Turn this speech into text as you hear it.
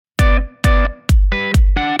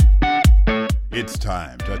It's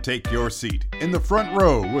time to take your seat in the front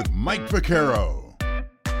row with Mike Vaccaro.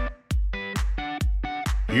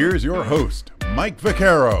 Here's your host, Mike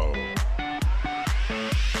Vaccaro.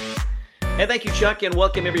 Hey, thank you, Chuck, and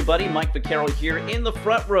welcome everybody. Mike Vaccaro here in the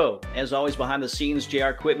front row. As always, behind the scenes,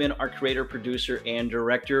 JR Quitman, our creator, producer, and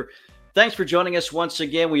director. Thanks for joining us once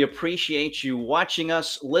again. We appreciate you watching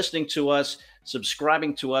us, listening to us,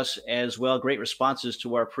 subscribing to us as well. Great responses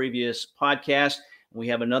to our previous podcast. We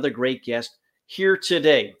have another great guest here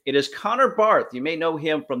today. It is Connor Barth. You may know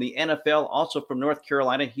him from the NFL, also from North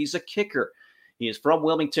Carolina. He's a kicker. He is from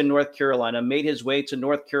Wilmington, North Carolina, made his way to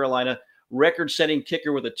North Carolina, record-setting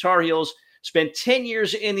kicker with the Tar Heels, spent 10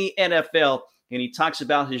 years in the NFL, and he talks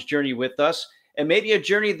about his journey with us and maybe a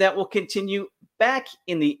journey that will continue back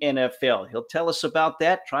in the NFL. He'll tell us about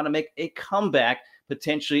that, trying to make a comeback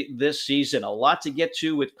potentially this season. A lot to get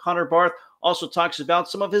to with Connor Barth. Also talks about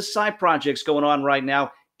some of his side projects going on right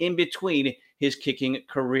now in between his kicking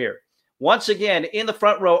career. Once again, in the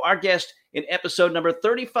front row, our guest in episode number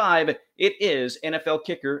 35, it is NFL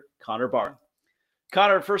kicker Connor Barth.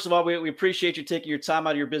 Connor, first of all, we appreciate you taking your time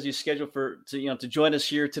out of your busy schedule to join us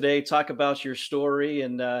here today, talk about your story.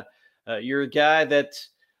 And you're a guy that,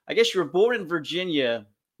 I guess you were born in Virginia,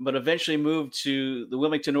 but eventually moved to the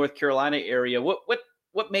Wilmington, North Carolina area. What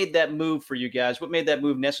made that move for you guys? What made that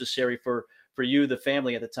move necessary for you, the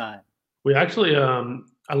family at the time? We actually,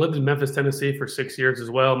 I lived in Memphis, Tennessee for 6 years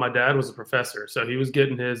as well. My dad was a professor, so he was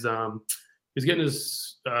getting his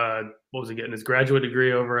his graduate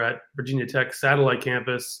degree over at Virginia Tech Satellite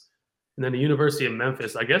Campus, and then the University of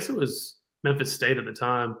Memphis. I guess it was Memphis State at the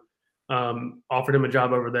time. Offered him a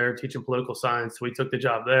job over there teaching political science. So we took the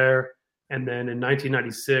job there, and then in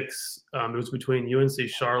 1996, it was between UNC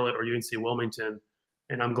Charlotte or UNC Wilmington,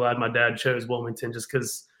 and I'm glad my dad chose Wilmington just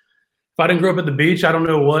because. If I didn't grow up at the beach, I don't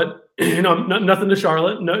know what, nothing to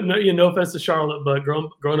Charlotte. No offense to Charlotte, but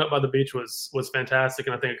growing up by the beach was fantastic.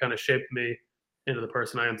 And I think it kind of shaped me into the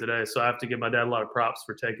person I am today. So I have to give my dad a lot of props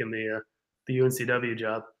for taking the UNCW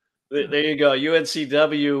job. There you go.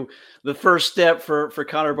 UNCW, the first step for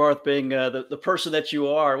Connor Barth being the person that you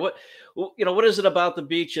are. What is it about the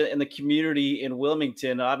beach and the community in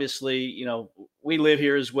Wilmington? Obviously, we live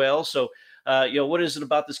here as well. So, what is it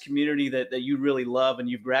about this community that you really love and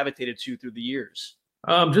you've gravitated to through the years?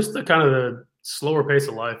 Just the kind of the slower pace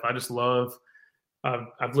of life. I just love.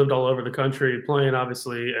 I've lived all over the country playing,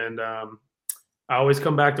 obviously, and I always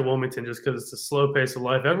come back to Wilmington just because it's a slow pace of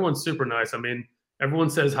life. Everyone's super nice. I mean, everyone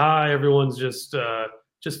says hi. Everyone's just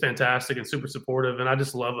fantastic and super supportive. And I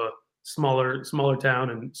just love a smaller town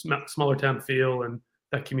and smaller town feel and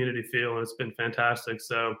that community feel. And it's been fantastic.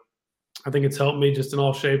 So I think it's helped me just in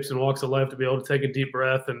all shapes and walks of life to be able to take a deep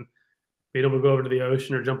breath and be able to go over to the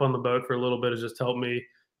ocean or jump on the boat for a little bit has just helped me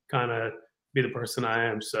kind of be the person I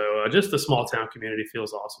am. So just the small town community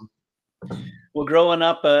feels awesome. Well, growing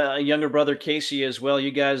up, a younger brother, Casey, as well,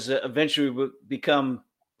 you guys eventually would become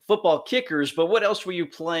football kickers, but what else were you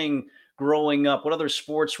playing growing up? What other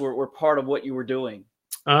sports were part of what you were doing?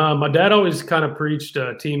 My dad always kind of preached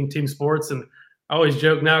team sports, and I always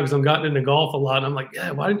joke now because I'm gotten into golf a lot. And I'm like,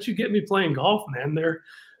 yeah, why didn't you get me playing golf, man? They're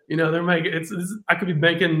making I could be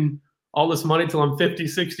making all this money till I'm 50,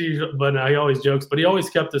 60, but he always jokes. But he always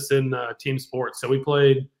kept us in team sports. So we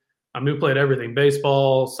played everything: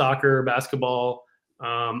 baseball, soccer, basketball.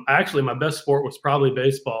 Actually, my best sport was probably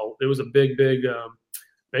baseball. It was a big.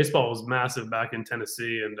 Baseball was massive back in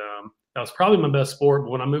Tennessee, and that was probably my best sport.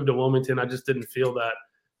 But when I moved to Wilmington, I just didn't feel that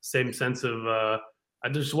same sense of. I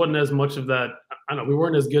just wasn't as much of that. I don't know, we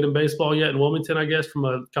weren't as good in baseball yet in Wilmington, I guess, from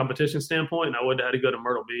a competition standpoint. And I would have had to go to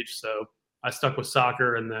Myrtle Beach, so I stuck with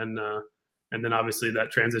soccer, and then obviously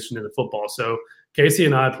that transitioned into football. So Casey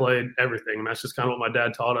and I played everything, and that's just kind of what my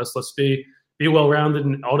dad taught us. Let's be well-rounded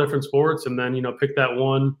in all different sports, and then pick that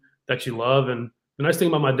one that you love. And the nice thing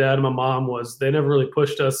about my dad and my mom was they never really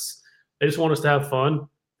pushed us. They just want us to have fun,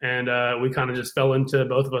 and we kind of just both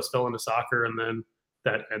of us fell into soccer, and then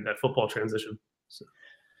that football transition. So.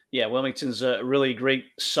 Yeah, Wilmington's a really great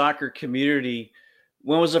soccer community.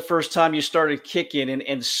 When was the first time you started kicking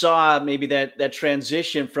and saw maybe that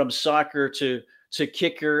transition from soccer to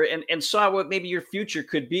kicker and saw what maybe your future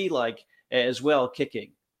could be like as well,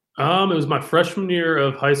 kicking? It was my freshman year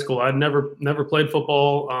of high school. I'd never played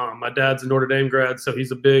football. My dad's a Notre Dame grad, so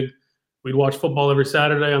we'd watch football every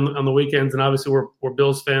Saturday on the weekends, and obviously we're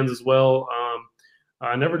Bills fans as well.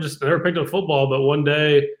 I never picked up football, but one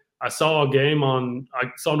day I saw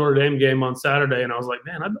Notre Dame game on Saturday, and I was like,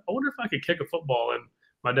 man, I wonder if I could kick a football. And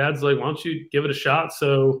my dad's like, why don't you give it a shot?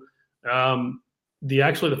 So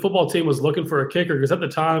the football team was looking for a kicker because at the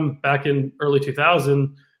time, back in early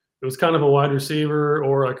 2000, it was kind of a wide receiver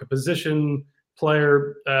or like a position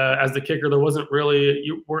player as the kicker,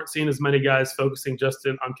 you weren't seeing as many guys focusing just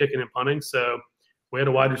on kicking and punting. So we had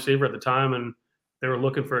a wide receiver at the time, and they were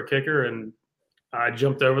looking for a kicker. And I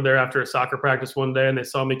jumped over there after a soccer practice one day, and they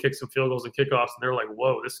saw me kick some field goals and kickoffs, and they were like,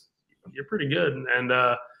 "Whoa, you're pretty good."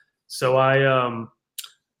 And so I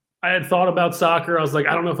had thought about soccer. I was like,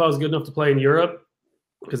 I don't know if I was good enough to play in Europe,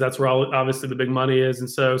 because that's where obviously the big money is. And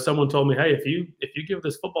so someone told me, hey, if you give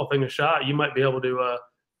this football thing a shot, you might be able to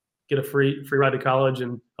get a free ride to college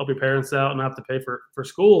and help your parents out and not have to pay for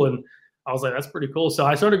school. And I was like, that's pretty cool. So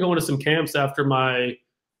I started going to some camps after I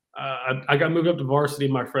got moved up to varsity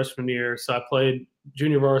my freshman year. So I played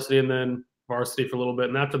junior varsity and then varsity for a little bit.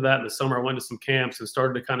 And after that, in the summer, I went to some camps and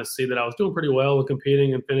started to kind of see that I was doing pretty well and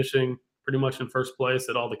competing and finishing pretty much in first place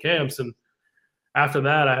at all the camps. And after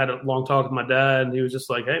that, I had a long talk with my dad, and he was just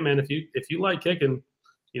like, "Hey, man, if you like kicking,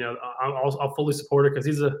 I'll fully support it," because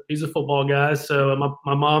he's a football guy. So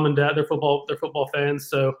my mom and dad, they're football fans.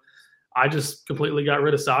 So I just completely got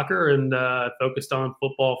rid of soccer and focused on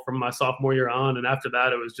football from my sophomore year on. And after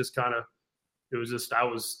that,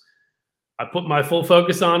 I put my full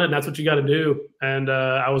focus on it, and that's what you got to do. And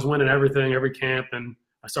I was winning everything, every camp, and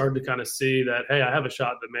I started to kind of see that, hey, I have a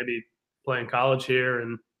shot to maybe play in college here.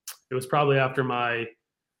 And it was probably after my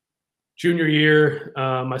junior year,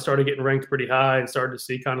 I started getting ranked pretty high and started to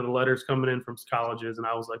see kind of the letters coming in from colleges. And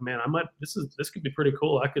I was like, man, this could be pretty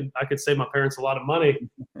cool. I could save my parents a lot of money,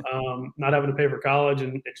 not having to pay for college.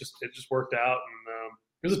 And it just worked out. And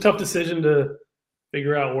it was a tough decision to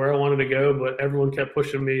figure out where I wanted to go, but everyone kept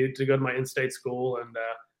pushing me to go to my in-state school. And,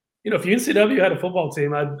 if UNCW had a football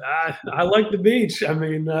team, I liked the beach. I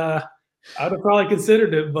mean, I would have probably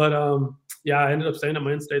considered it, but I ended up staying at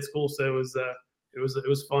my in-state school, so it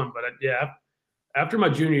was fun. But after my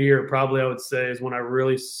junior year, probably I would say is when I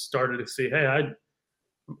really started to see, hey,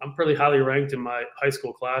 I'm pretty highly ranked in my high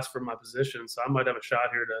school class for my position, so I might have a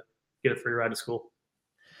shot here to get a free ride to school.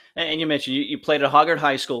 And you mentioned you played at Hoggard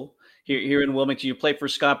High School here in Wilmington. You played for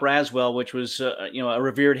Scott Braswell, which was a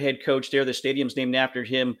revered head coach there. The stadium's named after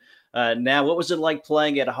him. Now, what was it like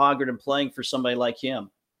playing at Hoggard and playing for somebody like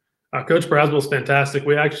him? Coach Braswell's fantastic.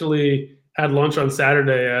 We actually had lunch on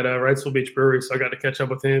Saturday at Wrightsville Beach Brewery, so I got to catch up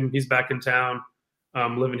with him. He's back in town,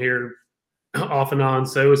 living here off and on,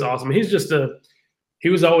 so it was awesome. He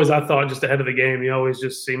was always, I thought, just ahead of the game. He always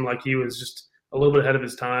just seemed like he was just a little bit ahead of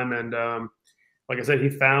his time, and like I said, he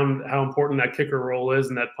found how important that kicker role is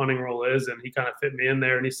and that punting role is, and he kind of fit me in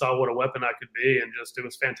there, and he saw what a weapon I could be, and it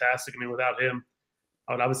was fantastic. I mean, without him,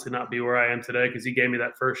 I would obviously not be where I am today because he gave me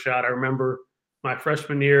that first shot. I remember my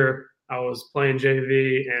freshman year, I was playing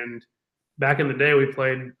JV, and back in the day, we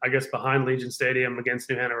played, I guess, behind Legion Stadium against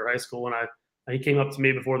New Hanover High School. And he came up to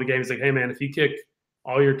me before the game. He's like, "Hey, man, if you kick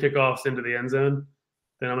all your kickoffs into the end zone,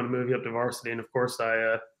 then I'm going to move you up to varsity." And, of course,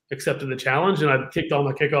 I accepted the challenge, and I kicked all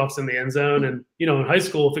my kickoffs in the end zone. And, in high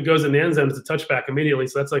school, if it goes in the end zone, it's a touchback immediately.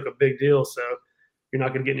 So that's like a big deal. So you're not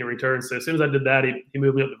going to get any returns. So as soon as I did that, he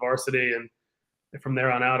moved me up to varsity. And from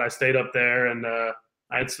there on out, I stayed up there. And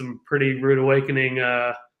I had some pretty rude awakening.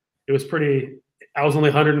 I was only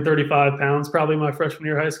 135 pounds probably my freshman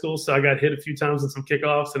year of high school. So I got hit a few times in some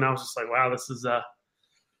kickoffs, and I was just like, wow, this is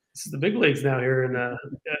the big leagues now here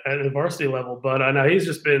at the varsity level. But I know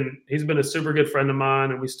he's been a super good friend of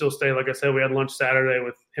mine, and we still stay, like I said, we had lunch Saturday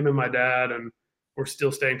with him and my dad, and we're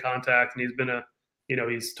still staying in contact. And he's been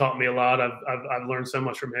he's taught me a lot. I've learned so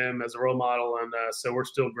much from him as a role model. And so we're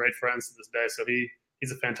still great friends to this day. So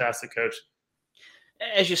he's a fantastic coach.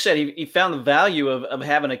 As you said, he found the value of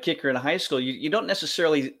having a kicker in high school. You don't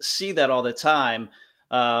necessarily see that all the time.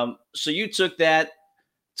 So you took that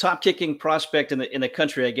top kicking prospect in the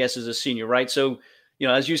country, I guess, as a senior, right? So,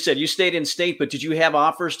 as you said, you stayed in state, but did you have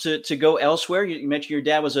offers to go elsewhere? You mentioned your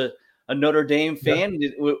dad was a Notre Dame fan.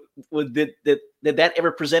 Yeah. Did that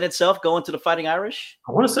ever present itself, going to the Fighting Irish?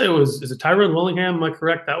 I want to say is it Tyrone Willingham? Am I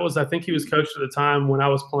correct? I think he was coach at the time when I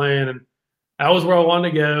was playing, and that was where I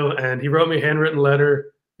wanted to go. And he wrote me a handwritten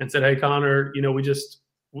letter and said, "Hey, Connor,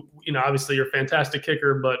 obviously you're a fantastic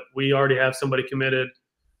kicker, but we already have somebody committed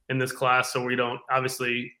in this class. So we don't,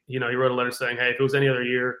 obviously, he wrote a letter saying, hey, if it was any other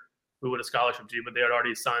year, we would have scholarshiped you, but they had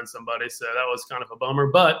already signed somebody." So that was kind of a bummer.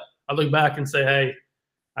 But I look back and say, hey,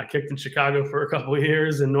 I kicked in Chicago for a couple of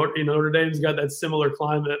years, and Notre Dame's got that similar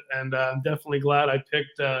climate. And I'm definitely glad I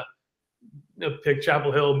picked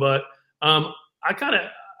Chapel Hill. But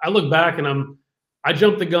I look back and I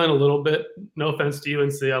jumped the gun a little bit. No offense to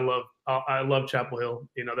UNC, I love Chapel Hill.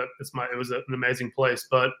 It was an amazing place.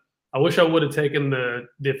 But I wish I would have taken the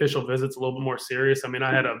official visits a little bit more serious. I mean,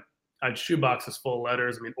 I had shoeboxes full of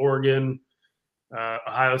letters. I mean, Oregon,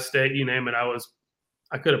 Ohio State, you name it.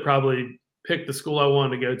 I could have probably pick the school I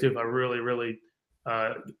wanted to go to if I really, really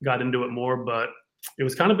got into it more. But it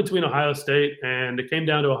was kind of between Ohio State, and it came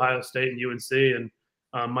down to Ohio State and UNC.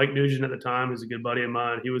 And Mike Nugent at the time, who's a good buddy of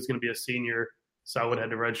mine, he was going to be a senior, so I would have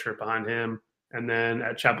had to redshirt behind him. And then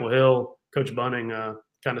at Chapel Hill, Coach Bunning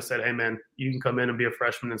kind of said, "Hey, man, you can come in and be a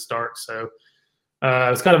freshman and start." So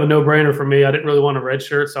it was kind of a no-brainer for me. I didn't really want a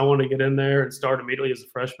redshirt, so I wanted to get in there and start immediately as a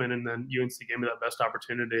freshman. And then UNC gave me that best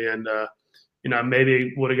opportunity. And,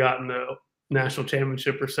 maybe would have gotten the national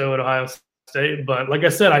championship or so at Ohio State. But like I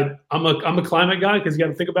said, I'm a climate guy because you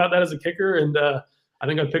got to think about that as a kicker. And I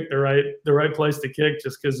think I picked the right place to kick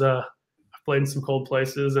just because I've played in some cold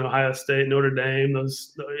places in Ohio State, Notre Dame.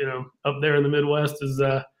 Those, up there in the Midwest is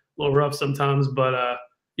a little rough sometimes. But,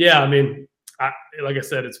 like I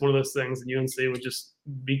said, it's one of those things, and UNC would just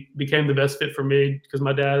became the best fit for me because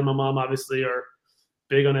my dad and my mom obviously are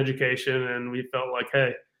big on education, and we felt like,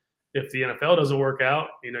 hey, if the NFL doesn't work out,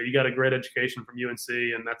 you got a great education from UNC,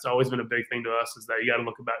 and that's always been a big thing to us is that you got to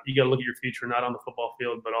look at your future not on the football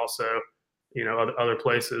field, but also other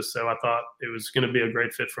places. So I thought it was going to be a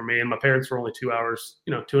great fit for me, and my parents were only 2 hours,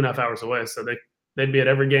 2.5 hours away, so they'd be at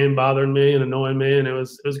every game bothering me and annoying me, and it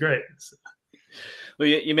was great. So. Well,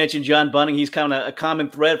 you mentioned John Bunning. He's kind of a common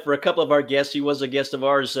thread for a couple of our guests. He was a guest of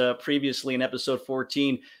ours previously in episode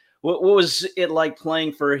 14. What was it like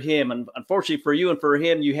playing for him? And unfortunately for you and for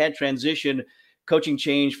him, you had coaching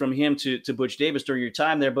change from him to Butch Davis during your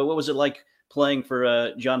time there. But what was it like playing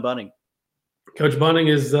for John Bunning? Coach Bunning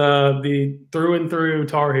is the through and through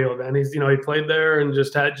Tar Heel, man. He's he played there and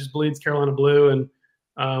just bleeds Carolina blue.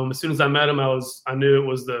 And as soon as I met him, I knew it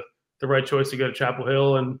was the right choice to go to Chapel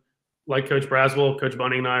Hill. And like Coach Braswell, Coach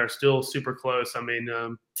Bunning and I are still super close. I mean,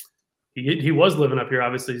 he was living up here.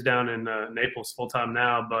 Obviously, he's down in Naples full time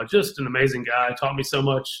now, but just an amazing guy. Taught me so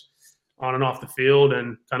much on and off the field,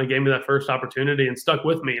 and kind of gave me that first opportunity and stuck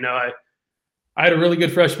with me. I had a really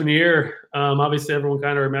good freshman year. Obviously, everyone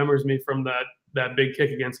kind of remembers me from that big kick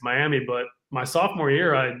against Miami, but my sophomore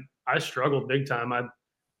year, I struggled big time.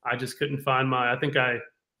 I just couldn't find I think I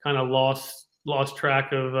kind of lost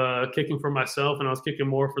track of kicking for myself, and I was kicking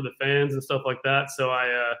more for the fans and stuff like that. So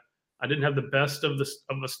I didn't have the best of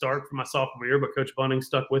the start for my sophomore year, but Coach Bunning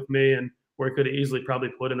stuck with me, and where he could have easily probably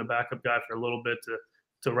put in a backup guy for a little bit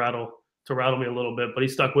to rattle me a little bit, but he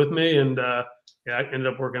stuck with me, and it ended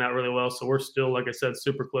up working out really well. So we're still, like I said,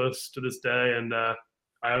 super close to this day, and I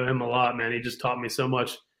owe him a lot, man. He just taught me so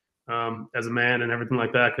much as a man and everything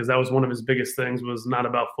like that, because that was one of his biggest things, was not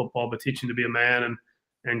about football, but teaching to be a man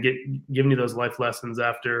and giving you those life lessons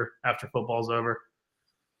after football's over.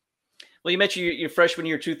 Well, you mentioned your freshman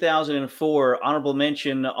year, 2004, honorable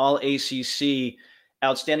mention, all ACC,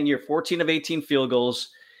 outstanding year, 14 of 18 field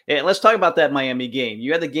goals. And let's talk about that Miami game.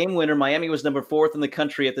 You had the game winner. Miami was number 4th in the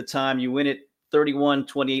country at the time. You win it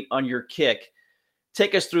 31-28 on your kick.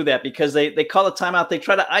 Take us through that, because they call a timeout. They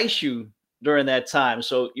try to ice you during that time.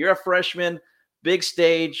 So you're a freshman, big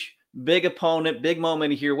stage, big opponent, big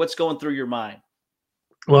moment here. What's going through your mind?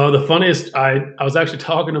 Well, the funniest, I was actually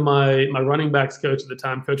talking to my running backs coach at the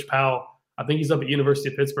time, Coach Powell. I think he's up at University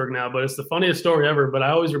of Pittsburgh now, but it's the funniest story ever. But I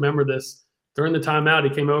always remember this. During the timeout, he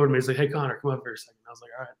came over to me. He's like, "Hey, Connor, come over here a second." I was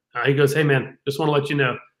like, "All right." He goes, "Hey, man, just want to let you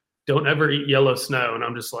know, don't ever eat yellow snow." And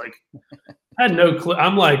I'm just like, I had no clue.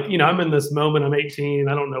 I'm like, I'm in this moment. I'm 18.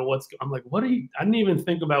 I don't know I'm like, what are you? I didn't even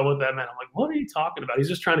think about what that meant. I'm like, what are you talking about? He's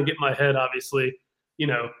just trying to get my head, obviously,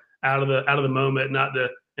 out of the moment,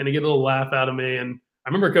 and to get a little laugh out of me. And I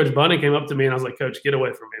remember Coach Bunning came up to me, and I was like, "Coach, get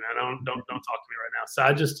away from me, man. Don't talk to me right now."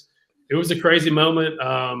 So it was a crazy moment.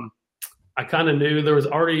 I kind of knew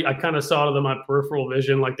I kind of saw it in my peripheral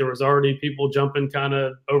vision, like there was already people jumping kind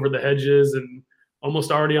of over the hedges and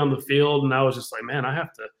almost already on the field. And I was just like, man,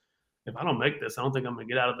 if I don't make this, I don't think I'm going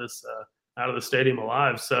to get out of the stadium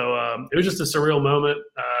alive. So it was just a surreal moment.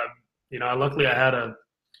 Luckily I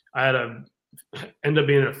had end up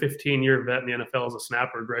being a 15-year vet in the NFL as a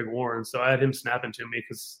snapper, Greg Warren. So I had him snapping to me,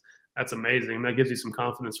 because that's amazing. That gives you some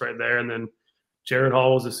confidence right there. And then Jared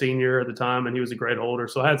Hall was a senior at the time, and he was a great holder.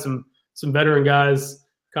 So I had some veteran guys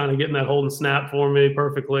kind of getting that hold and snap for me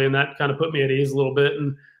perfectly, and that kind of put me at ease a little bit.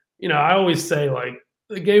 And I always say, like,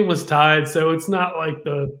 the game was tied, so it's not like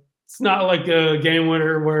a game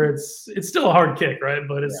winner where it's still a hard kick, right?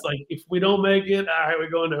 But it's like, if we don't make it, all right, we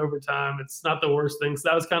go into overtime. It's not the worst thing. So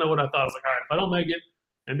that was kind of what I thought. I was like, all right, if I don't make it,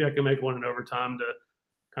 maybe I can make one in overtime to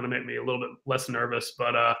kind of make me a little bit less nervous.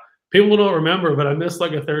 But people don't remember, but I missed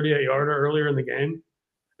like a 38-yarder earlier in the game.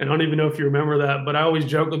 And I don't even know if you remember that, but I always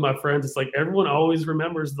joke with my friends. It's like everyone always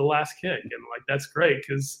remembers the last kick. And like, that's great,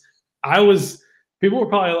 because people were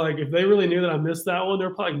probably like, if they really knew that I missed that one,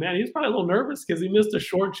 they're probably like, man, he was probably a little nervous because he missed a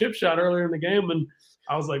short chip shot earlier in the game. And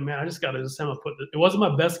I was like, man, I just got to have put it wasn't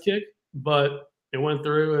my best kick, but it went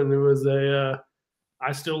through, and it was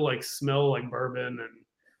I still like smell like bourbon, and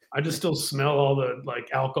I just still smell all the like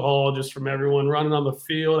alcohol just from everyone running on the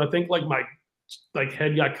field. I think like my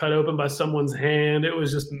head got cut open by someone's hand. It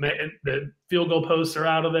was just the field goal posts are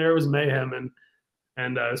out of there. It was mayhem,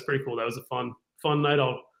 and it was pretty cool. That was a fun night.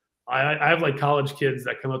 I have like college kids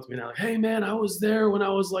that come up to me now like, hey man, I was there when I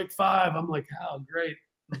was like 5. I'm like, oh great.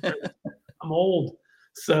 I'm old.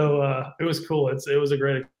 So it was cool. It was a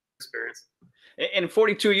great experience. And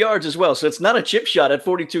 42 yards as well. So it's not a chip shot at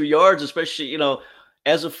 42 yards, especially, you know,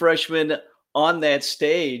 as a freshman on that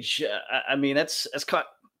stage. I mean, that's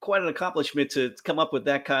quite an accomplishment to come up with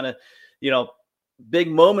that kind of, you know, big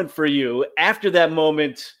moment for you. After that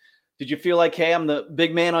moment, did you feel like, hey, I'm the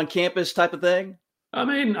big man on campus type of thing? I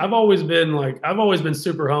mean, I've always been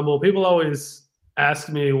super humble. People always ask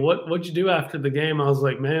me, what'd you do after the game? I was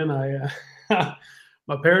like, man,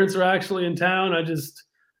 my parents are actually in town.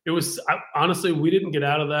 Honestly, we didn't get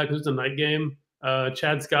out of that because it was a night game.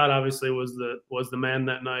 Chad Scott obviously was the man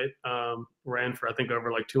that night. Ran for I think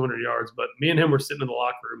over like 200 yards, but me and him were sitting in the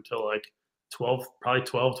locker room till like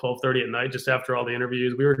 12:30 at night, just after all the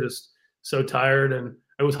interviews. We were just so tired, and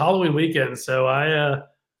it was Halloween weekend, so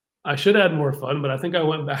I should have had more fun, but I think I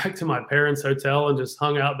went back to my parents' hotel and just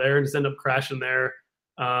hung out there and just ended up crashing there.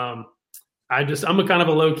 I'm a kind of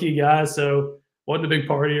a low key guy, so wasn't a big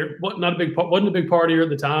partier at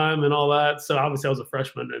the time and all that. So obviously I was a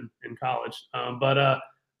freshman in college.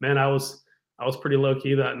 Man, I was pretty low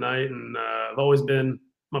key that night. And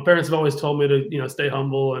my parents have always told me to, you know, stay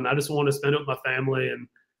humble, and I just want to spend it with my family. And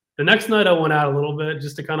the next night I went out a little bit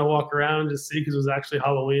just to kind of walk around and just see, because it was actually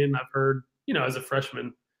Halloween. I've heard, you know, as a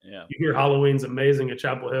freshman, you hear Halloween's amazing at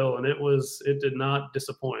Chapel Hill, and it did not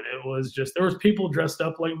disappoint. It was just, there was people dressed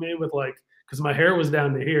up like me with like, because my hair was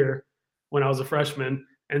down to here when I was a freshman.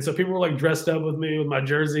 And so people were like dressed up with me with my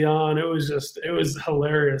jersey on. It was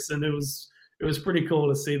hilarious. And it was pretty cool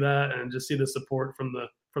to see that and just see the support from the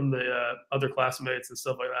other classmates and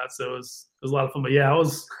stuff like that. So it was a lot of fun. But yeah,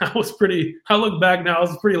 I look back now, I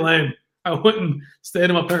was pretty lame. I went and stayed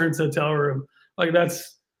in my parents' hotel room. Like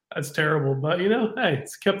that's terrible. But you know, hey,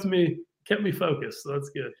 it's kept me focused. So that's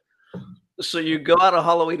good. So you go out on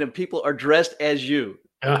Halloween and people are dressed as you.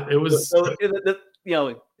 Yeah, it was. So, you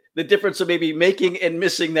know, the difference of maybe making and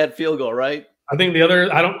missing that field goal, right? I think the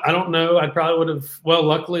other, I don't know. I probably would have, well,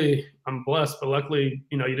 luckily I'm blessed, but luckily,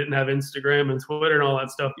 you know, you didn't have Instagram and Twitter and all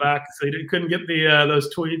that stuff back. So you couldn't get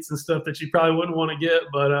those tweets and stuff that you probably wouldn't want to get,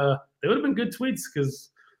 but they would have been good tweets because,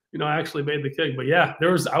 you know, I actually made the kick. But yeah, I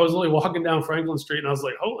was only walking down Franklin Street and I was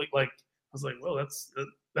like, well,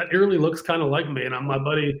 that eerily looks kind of like me. And my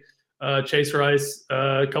buddy, Chase Rice,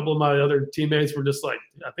 a couple of my other teammates were just like,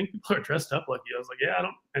 I think people are dressed up like you. I was like, yeah,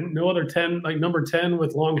 and no other 10, like number 10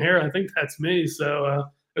 with long hair. I think that's me. So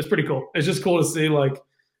it's pretty cool. It's just cool to see, like,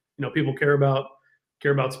 you know, people care about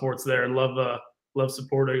sports there and love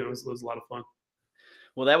supporting. It was a lot of fun.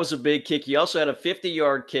 Well, that was a big kick. You also had a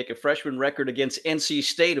 50-yard kick, a freshman record against NC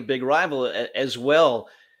State, a big rival as well.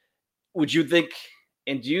 Would you think,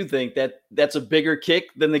 and do you think that that's a bigger kick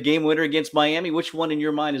than the game winner against Miami? Which one in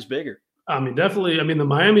your mind is bigger? I mean, definitely. I mean, the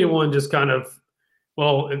Miami one just kind of,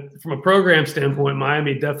 well, from a program standpoint,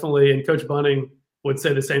 Miami definitely, and Coach Bunning would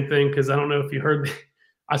say the same thing, because I don't know if you heard,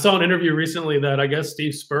 I saw an interview recently that I guess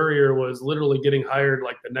Steve Spurrier was literally getting hired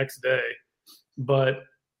like the next day.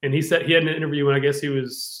 And he said he had an interview, and I guess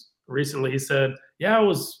he said, yeah, I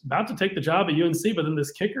was about to take the job at UNC, but then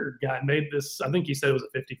this kicker guy made this, I think he said it was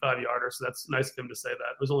a 55-yarder, so that's nice of him to say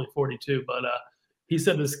that. It was only 42, but he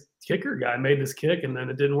said this kicker guy made this kick, and then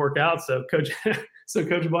it didn't work out. So Coach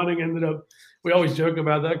Bunning ended up, we always joke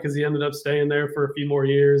about that because he ended up staying there for a few more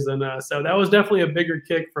years. And so that was definitely a bigger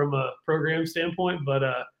kick from a program standpoint, but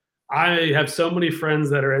I have so many friends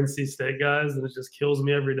that are NC State guys, and it just kills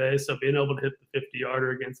me every day. So being able to hit the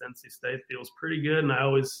 50-yarder against NC State feels pretty good. And I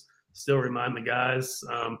always still remind the guys,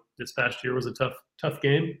 this past year was a tough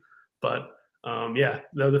game, but yeah,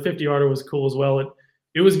 the 50-yarder was cool as well.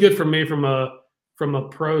 It was good for me from a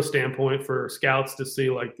pro standpoint for scouts to see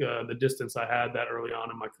like the distance I had that early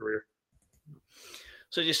on in my career.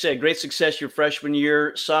 So you said great success your freshman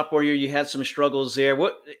year, sophomore year, you had some struggles there.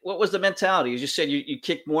 What was the mentality? As you said, you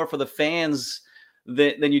kicked more for the fans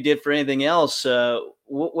than you did for anything else.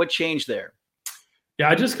 What changed there? Yeah,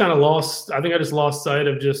 I just kind of lost sight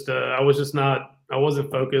of just, I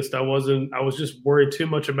wasn't focused. I was just worried too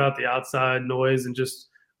much about the outside noise and just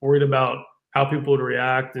worried about how people would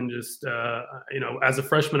react. And just, as a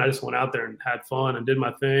freshman, I just went out there and had fun and did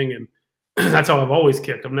my thing. And that's how I've always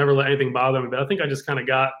kicked. I've never let anything bother me. But I think I just kind of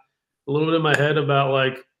got a little bit in my head about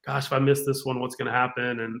like, gosh, if I miss this one, what's going to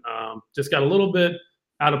happen? And just got a little bit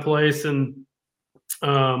out of place. And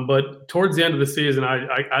but towards the end of the season,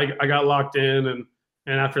 I got locked in, and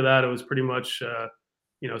after that, it was pretty much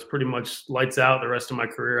it's pretty much lights out the rest of my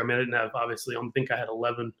career. I mean, I didn't have, obviously, I think I had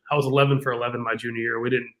 11. I was 11 for 11 my junior year.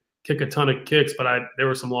 We didn't kick a ton of kicks, but there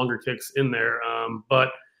were some longer kicks in there. I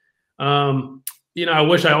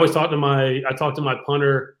wish I always talked to my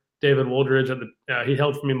punter, David Woldridge. He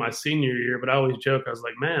held for me my senior year, but I always joke. I was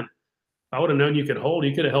like, man, if I would have known you could hold,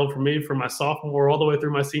 you could have held for me from my sophomore all the way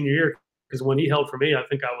through my senior year. Because when he held for me, I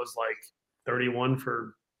think I was like 31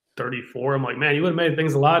 for 34. I'm like, man, you would have made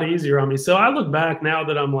things a lot easier on me. So I look back now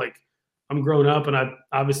that I'm grown up and I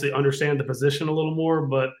obviously understand the position a little more.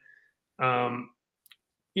 But,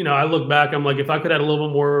 I look back, I'm like, if I could add a little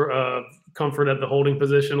bit more comfort at the holding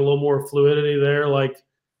position, a little more fluidity there, like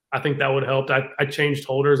I think that would have helped. I changed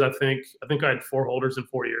holders. I think I had 4 holders in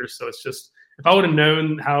 4 years. So it's just, if I would have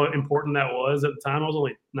known how important that was at the time, I was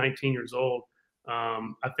only 19 years old.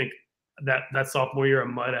 I think that sophomore year I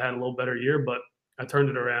might have had a little better year, but I turned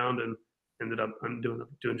it around and ended up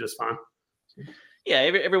doing just fine. Yeah,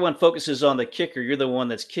 everyone focuses on the kicker. You're the one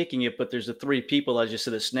that's kicking it, but there's the 3 people, as you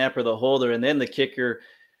said, the snapper, the holder, and then the kicker.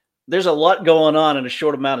 There's a lot going on in a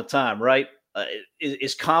short amount of time, right?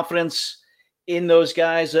 Is confidence in those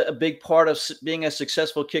guys a big part of being a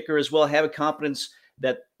successful kicker as well? Have a confidence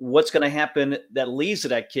that what's going to happen that leads to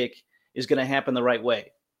that kick is going to happen the right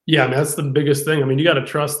way. Yeah, I mean, that's the biggest thing. I mean, you got to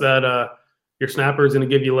trust that your snapper is going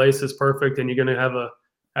to give you laces perfect, and you're going to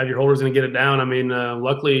have your holders going to get it down. I mean,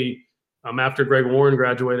 luckily, after Greg Warren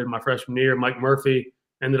graduated my freshman year, Mike Murphy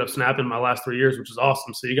ended up snapping my last 3 years, which is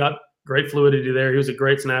awesome. So you got great fluidity there. He was a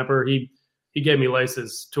great snapper. He gave me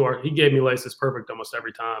laces perfect almost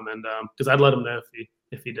every time, and because I'd let him know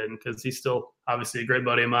if he didn't, because he's still obviously a great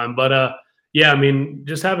buddy of mine. But yeah, I mean,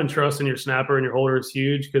 just having trust in your snapper and your holder is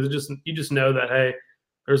huge, because you just know that, hey,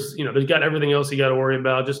 they've got everything else you got to worry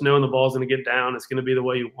about. Just knowing the ball's going to get down, it's going to be the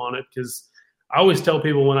way you want it. Because I always tell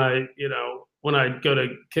people when I go to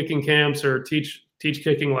kicking camps or teach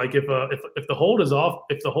kicking, like if the hold is off,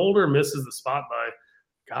 if the holder misses the spot by,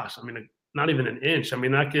 gosh, I mean, not even an inch. I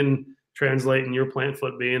mean, that can translate in your plant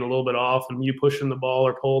foot being a little bit off and you pushing the ball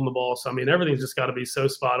or pulling the ball. So I mean, everything's just got to be so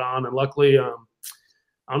spot on. And luckily, I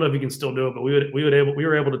don't know if you can still do it, but we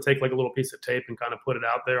were able to take like a little piece of tape and kind of put it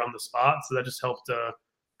out there on the spot. So that just helped the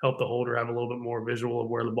holder have a little bit more visual of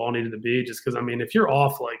where the ball needed to be. Just because, I mean, if you're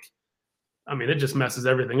off, it just messes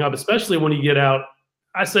everything up, especially when you get out.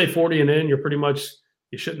 I say 40 and in, you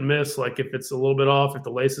shouldn't miss. Like if it's a little bit off, if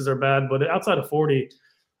the laces are bad, but outside of 40,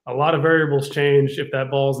 a lot of variables change if that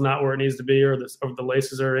ball's not where it needs to be, or the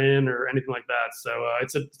laces are in, or anything like that. So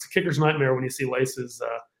it's a kicker's nightmare when you see laces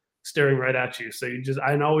staring right at you. So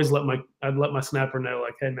I'd always let my snapper know,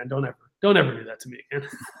 like, hey man, don't ever do that to me again.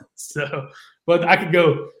 So, but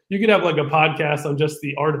you could have like a podcast on just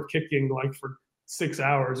the art of kicking, like for 6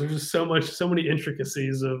 hours. There's just so many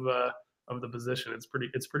intricacies of the position. It's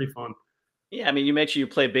pretty fun. Yeah, I mean, you mentioned you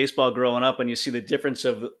played baseball growing up, and you see the difference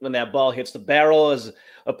of when that ball hits the barrel as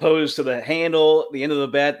opposed to the handle, the end of the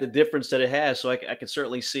bat, the difference that it has. So I can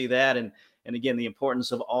certainly see that, and again, the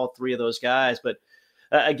importance of all 3 of those guys. But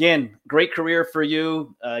again, great career for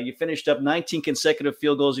you. You finished up 19 consecutive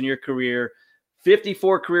field goals in your career,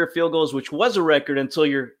 54 career field goals, which was a record until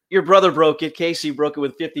your brother broke it. Casey broke it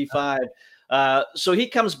with 55. So he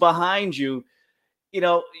comes behind you.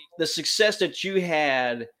 The success that you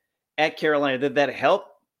had at Carolina, did that help?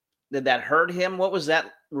 Did that hurt him? What was that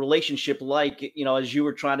relationship like, as you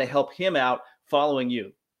were trying to help him out following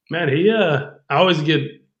you? Man, I always get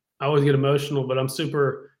emotional, but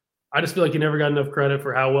I just feel like he never got enough credit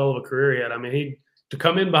for how well of a career he had. I mean, to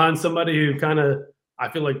come in behind somebody who kind of, I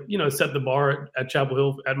feel like, set the bar at Chapel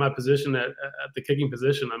Hill at my position, at the kicking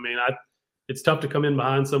position. I mean, it's tough to come in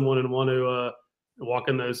behind someone and want to walk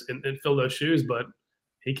in those and fill those shoes, but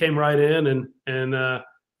he came right in and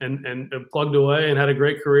plugged away and had a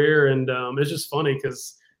great career. And it's just funny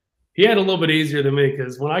because he had a little bit easier than me,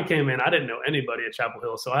 because when I came in, I didn't know anybody at Chapel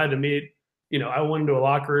Hill. So I had to meet, I went into a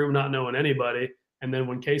locker room not knowing anybody. And then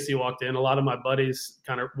when Casey walked in, a lot of my buddies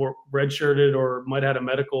kind of were redshirted or might have had a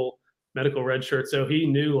medical red shirt. So he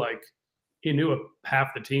knew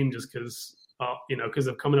half the team just because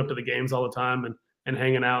of coming up to the games all the time and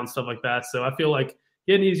hanging out and stuff like that. So I feel like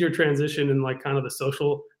he had an easier transition in like kind of the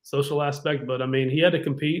social aspect. But I mean, he had to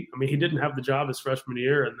compete. I mean, he didn't have the job his freshman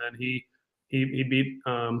year, and then he beat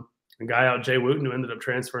a guy out, Jay Wooten, who ended up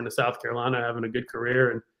transferring to South Carolina, having a good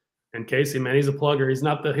career. And Casey, man, he's a plugger. He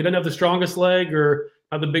doesn't have the strongest leg or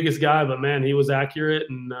not the biggest guy, but man, he was accurate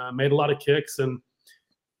and made a lot of kicks. And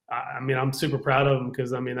I mean, I'm super proud of him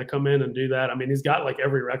because, I mean, I come in and do that. I mean, he's got like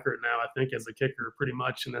every record now, I think, as a kicker pretty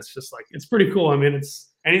much. And that's just like, it's pretty cool. I mean,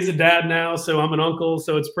 and he's a dad now, so I'm an uncle.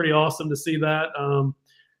 So it's pretty awesome to see that.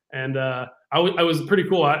 I was pretty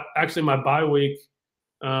cool. Actually, my bye week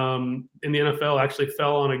in the NFL actually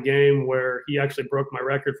fell on a game where he actually broke my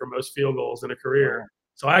record for most field goals in a career.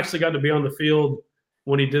 So I actually got to be on the field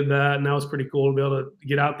when he did that, and that was pretty cool to be able to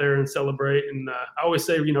get out there and celebrate. And I always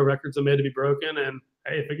say, records are made to be broken, and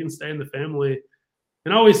hey, if it can stay in the family.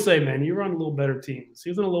 And I always say, man, you were on a little better teams. He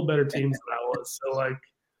was on a little better teams than I was. So, like,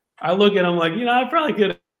 I look at him like, I probably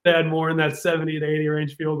could have had more in that 70 to 80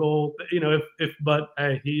 range field goal, but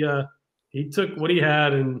hey, he took what he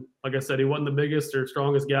had, and like I said, he wasn't the biggest or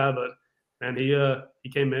strongest guy, but man, he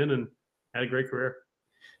came in and had a great career.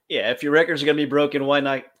 Yeah, if your records are going to be broken, why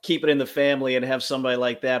not keep it in the family and have somebody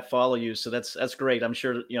like that follow you? So that's great. I'm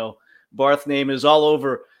sure Barth's name is all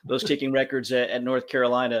over those kicking records at North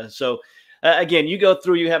Carolina. So again, you go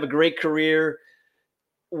through, you have a great career.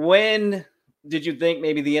 When did you think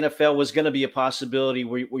maybe the NFL was going to be a possibility?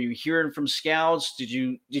 Were you hearing from scouts? Did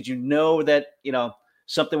you know that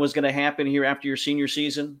something was going to happen here after your senior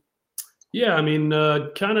season? Yeah, I mean,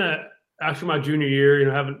 kind of after my junior year,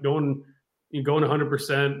 going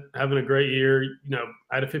 100%, having a great year.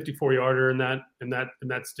 I had a 54-yarder in that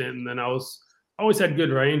stint, and then I always had good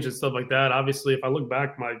range and stuff like that. Obviously, if I look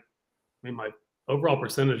back, my overall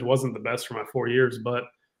percentage wasn't the best for my 4 years, but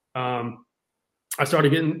I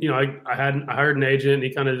started getting, I hired an agent, and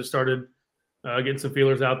he kind of just started getting some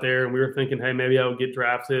feelers out there, and we were thinking, hey, maybe I would get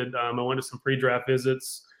drafted. I went to some pre-draft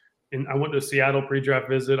visits, and I went to a Seattle pre-draft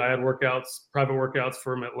visit. I had private workouts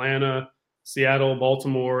from Atlanta, Seattle,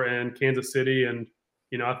 Baltimore, and Kansas City, and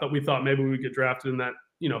we thought maybe we would get drafted in that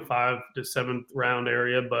 5th to 7th round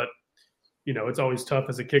area, but it's always tough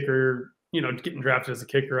as a kicker. Getting drafted as a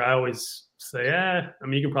kicker, I always say,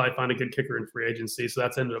 you can probably find a good kicker in free agency. So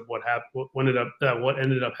that's what ended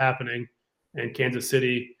up happening, and Kansas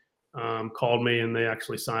City called me and they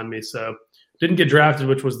actually signed me. So didn't get drafted,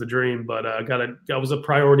 which was the dream, but I was a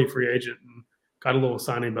priority free agent and got a little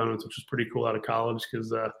signing bonus, which was pretty cool out of college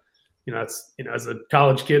because as a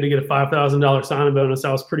college kid to get a $5,000 signing bonus,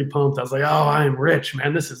 I was pretty pumped. I was like, oh, I am rich,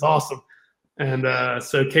 man. This is awesome. And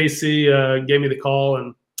so KC gave me the call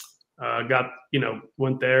and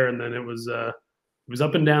went there, and then it was up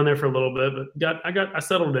and down there for a little bit, but I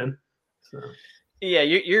settled in. So. Yeah,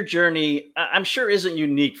 your journey, I'm sure, isn't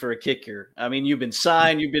unique for a kicker. I mean, you've been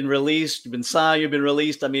signed, you've been released, you've been signed, you've been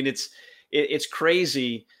released. I mean, it's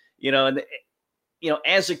crazy, and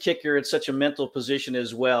as a kicker, it's such a mental position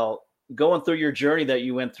as well. Going through your journey that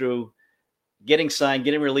you went through, getting signed,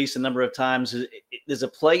 getting released a number of times, does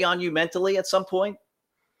it play on you mentally at some point?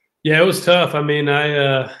 Yeah, it was tough. I mean,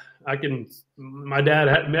 my dad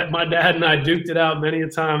and I duked it out many a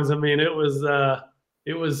times. I mean, once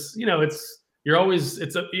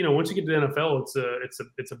you get to the NFL,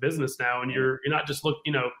 it's a business now, and you're not just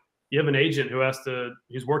you have an agent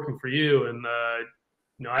who's working for you. And,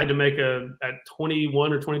 I had to at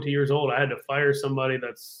 21 or 22 years old, I had to fire somebody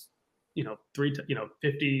that's,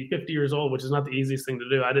 50 years old, which is not the easiest thing to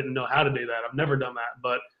do. I didn't know how to do that. I've never done that,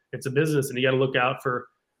 but it's a business, and you got to look out for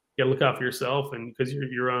yourself, and because you're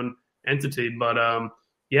your own entity. But I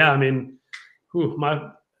mean,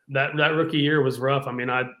 that rookie year was rough. I mean,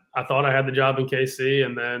 I thought I had the job in KC,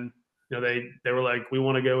 and then they were like, we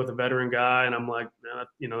want to go with a veteran guy, and I'm like,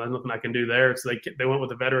 there's nothing I can do there. So they went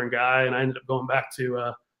with a veteran guy, and I ended up going back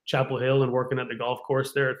to Chapel Hill and working at the golf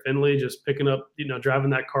course there at Findlay, just picking up, driving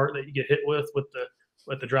that cart that you get hit with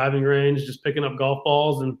the driving range, just picking up golf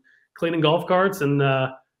balls and cleaning golf carts. And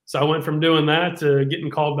so I went from doing that to getting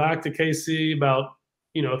called back to KC about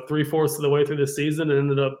 3/4 of the way through the season, and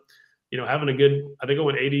ended up having a good, I think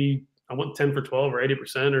I went 10 for 12 or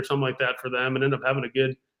 80% or something like that for them, and ended up having a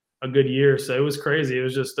good year. So it was crazy. It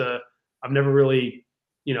was just I've never really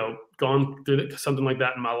gone through something like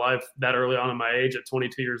that in my life that early on in my age. At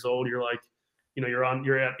 22 years old, you're like, you're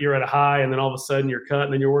at a high, and then all of a sudden you're cut,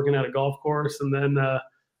 and then you're working at a golf course, and then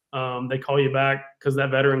they call you back because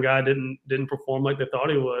that veteran guy didn't perform like they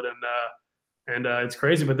thought he would, and it's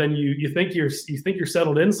crazy. But then you think you're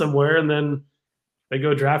settled in somewhere, and then they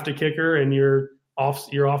go draft a kicker, and you're a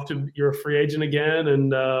free agent again,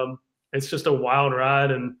 and it's just a wild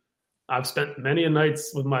ride. And I've spent many a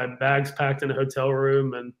nights with my bags packed in a hotel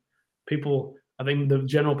room, and people, I think the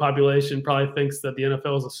general population probably thinks that the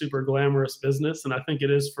NFL is a super glamorous business, and I think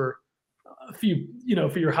it is for a few,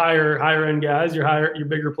 for your higher end guys, your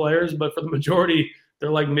bigger players. But for the majority,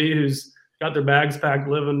 they're like me, who's got their bags packed,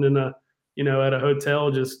 living in at a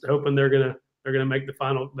hotel, just hoping they're gonna make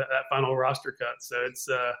that final roster cut. So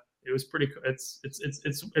it was pretty.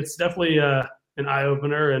 It's definitely an eye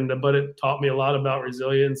opener, but it taught me a lot about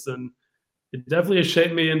resilience, and it definitely has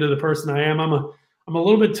shaped me into the person I am. I'm a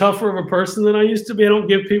little bit tougher of a person than I used to be. I don't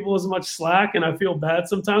give people as much slack, and I feel bad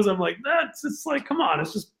sometimes. I'm like, it's like, come on,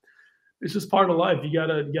 it's just part of life. You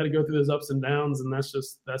gotta go through those ups and downs, and that's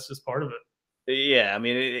just part of it. Yeah, I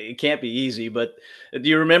mean, it can't be easy, but do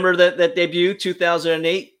you remember that debut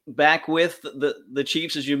 2008 back with the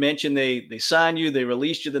Chiefs? As you mentioned, they signed you, they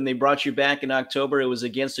released you, then they brought you back in October. It was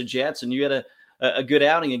against the Jets, and you had a good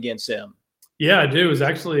outing against them. Yeah, I do. It was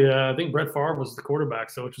actually I think Brett Favre was the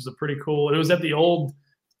quarterback, so which was a pretty cool. And it was at the old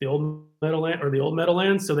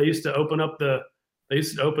Meadowlands. So they used to open up the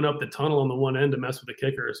tunnel on the one end to mess with the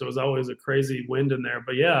kicker. So it was always a crazy wind in there.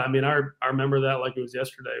 But yeah, I mean, I remember that like it was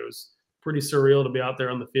yesterday. It was pretty surreal to be out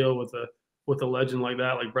there on the field with a legend like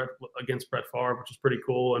that, like Brett against Brett Favre, which was pretty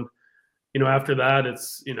cool. And after that, it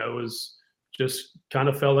was just kind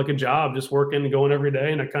of felt like a job, just working and going every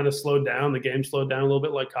day. And I kind of slowed down. The game slowed down a little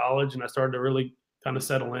bit like college, and I started to really kind of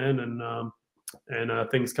settle in,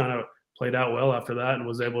 and things kind of played out well after that, and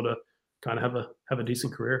was able to kind of have a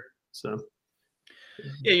decent career. So.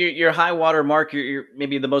 Yeah, your high water mark, you're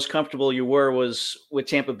maybe the most comfortable you were was with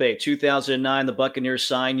Tampa Bay. 2009, the Buccaneers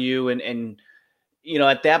signed you, and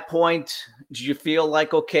at that point, did you feel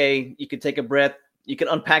like, okay, you could take a breath, you could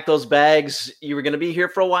unpack those bags, you were going to be here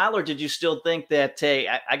for a while, or did you still think that, hey,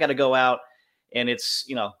 I got to go out and it's,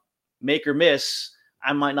 make or miss,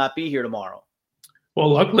 I might not be here tomorrow?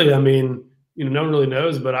 Well, luckily, I mean, no one really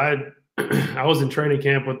knows, but I was in training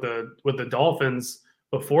camp with the Dolphins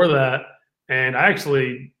before that. And I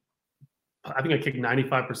think I kicked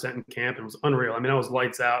 95% in camp. It was unreal. I mean, I was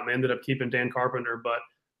lights out, and they ended up keeping Dan Carpenter. But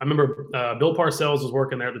I remember Bill Parcells was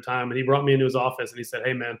working there at the time, and he brought me into his office, and he said,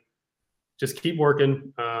 hey, man, just keep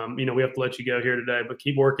working. We have to let you go here today, but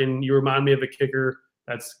keep working. You remind me of a kicker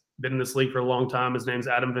that's been in this league for a long time. His name's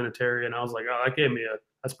Adam Vinatieri. And I was like, oh,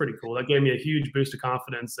 that's pretty cool. That gave me a huge boost of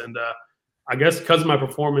confidence. And I guess because of my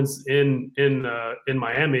performance in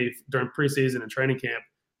Miami during preseason and training camp,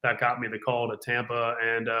 that got me the call to Tampa.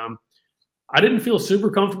 And I didn't feel super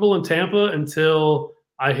comfortable in Tampa until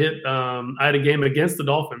I had a game against the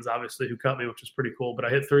Dolphins, obviously, who cut me, which was pretty cool. But I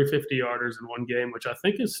hit 3 50-yarders in one game, which I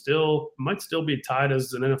think might still be tied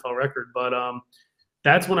as an NFL record. But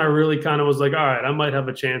that's when I really kind of was like, all right, I might have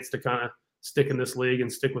a chance to kind of stick in this league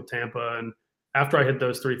and stick with Tampa. And after I hit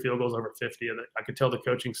those 3 field goals over 50, I could tell the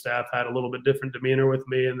coaching staff had a little bit different demeanor with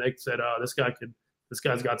me. And they said, oh, this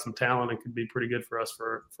guy's got some talent and could be pretty good for us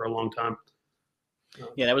for a long time.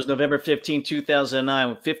 Yeah, that was November 15,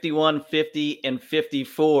 2009, 51, 50, and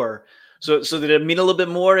 54. So did it mean a little bit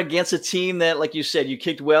more against a team that, like you said, you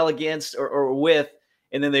kicked well against or with,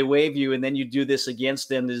 and then they waive you, and then you do this against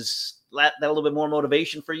them? Is that a little bit more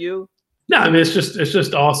motivation for you? No, I mean, it's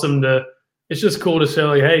just awesome it's just cool to say,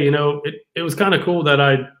 like, hey, it was kind of cool that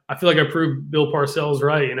I feel like I proved Bill Parcells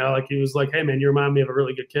right. Like he was like, hey, man, you remind me of a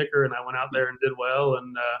really good kicker. And I went out there and did well.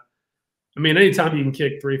 And I mean, anytime you can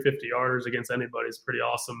kick 3 50-yarders against anybody is pretty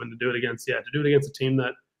awesome. And to do it against a team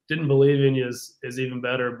that didn't believe in you is even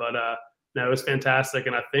better. But no, it was fantastic.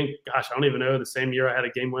 And I think, gosh, I don't even know, the same year I had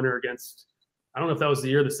a game winner against, I don't know if that was the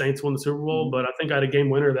year the Saints won the Super Bowl, but I think I had a game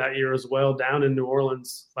winner that year as well down in New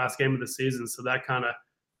Orleans, last game of the season. So that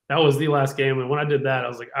was the last game. And when I did that, I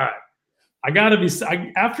was like, all right, I got to be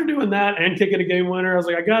 – after doing that and kicking a game winner, I was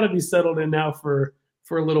like, I got to be settled in now for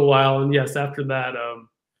a little while. And, yes, after that,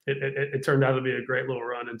 it turned out to be a great little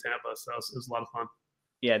run in Tampa. So it was a lot of fun.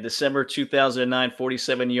 Yeah, December 2009,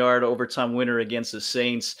 47-yard overtime winner against the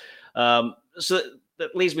Saints. So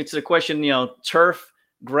that leads me to the question, turf,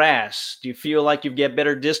 grass. Do you feel like you get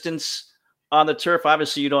better distance on the turf?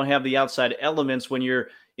 Obviously, you don't have the outside elements when you're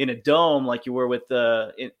in a dome like you were with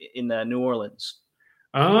in New Orleans.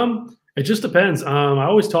 It just depends. I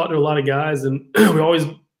always talk to a lot of guys, and we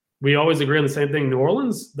always agree on the same thing. New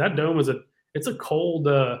Orleans, that dome it's a cold.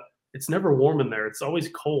 It's never warm in there. It's always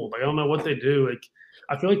cold. I don't know what they do.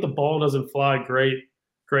 I feel like the ball doesn't fly great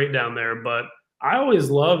down there. But I always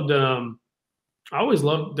loved the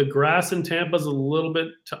grass in Tampa's a little bit.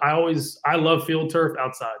 I love field turf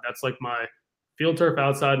outside. That's like my field turf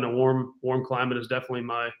outside in a warm climate is definitely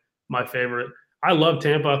my favorite. I love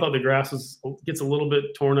Tampa. I thought the grass gets a little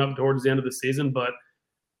bit torn up towards the end of the season, but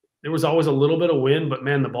there was always a little bit of wind. But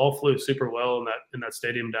man, the ball flew super well in that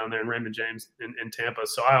stadium down there in Raymond James in Tampa.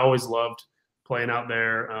 So I always loved playing out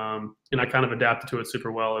there, and I kind of adapted to it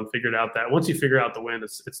super well and figured out that once you figure out the wind,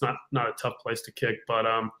 it's not a tough place to kick. But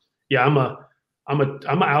yeah, I'm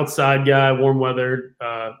an outside guy, warm weather,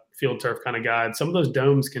 field turf kind of guy. And some of those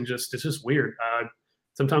domes it's just weird.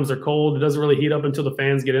 Sometimes they're cold. It doesn't really heat up until the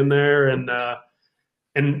fans get in there. And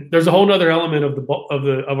and there's a whole nother element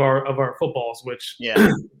of our footballs, which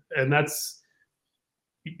and that's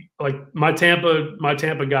like my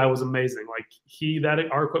Tampa guy was amazing.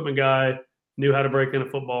 Like our equipment guy knew how to break in a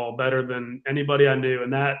football better than anybody I knew,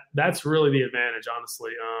 and that's really the advantage.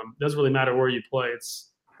 Honestly, it doesn't really matter where you play.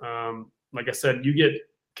 It's like I said,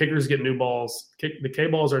 kickers get new balls. The K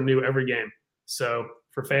balls are new every game. So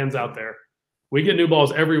for fans out there, we get new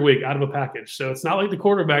balls every week out of a package. So it's not like the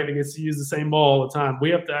quarterback that gets to use the same ball all the time. We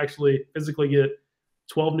have to actually physically get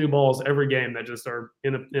 12 new balls every game that just are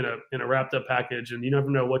in a wrapped up package, and you never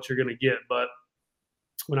know what you're going to get. But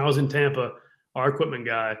when I was in Tampa, our equipment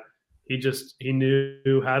guy, he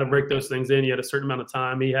knew how to break those things in. He had a certain amount of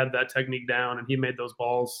time. He had that technique down, and he made those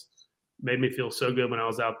balls. Made me feel so good when I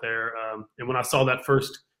was out there. And when I saw that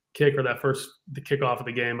first kick or the kickoff of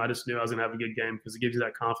the game, I just knew I was going to have a good game, because it gives you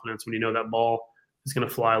that confidence when you know that ball is going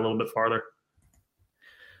to fly a little bit farther.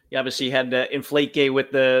 You obviously had Inflategate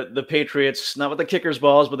with the Patriots, not with the kickers'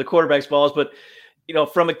 balls, but the quarterback's balls. But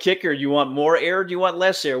from a kicker, you want more air? Or do you want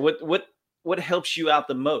less air? What helps you out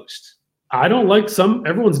the most? I don't like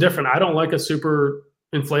everyone's different. I don't like a super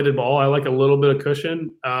inflated ball. I like a little bit of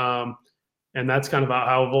cushion. And that's kind of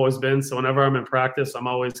how I've always been. So whenever I'm in practice, I'm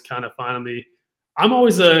always kind of finding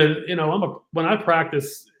when I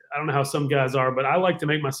practice, I don't know how some guys are, but I like to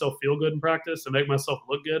make myself feel good in practice and make myself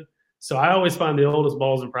look good. So I always find the oldest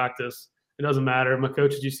balls in practice. It doesn't matter. My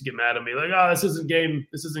coaches used to get mad at me, like, this isn't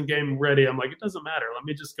game ready. I'm like, it doesn't matter. Let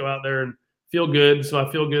me just go out there and feel good. So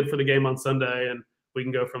I feel good for the game on Sunday, and we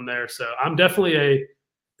can go from there. So I'm definitely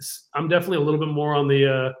a little bit more on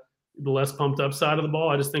the less pumped up side of the ball.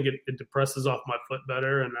 I just think it depresses off my foot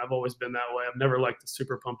better, and I've always been that way. I've never liked the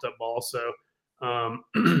super pumped up ball. So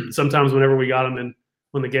sometimes whenever we got them in,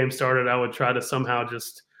 when the game started, I would try to somehow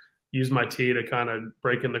just use my tee to kind of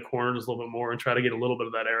break in the corners a little bit more and try to get a little bit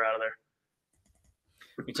of that air out of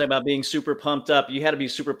there. You talk about being super pumped up. You had to be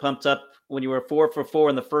super pumped up when you were 4 for 4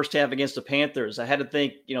 in the first half against the Panthers. I had to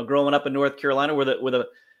think, growing up in North Carolina, where the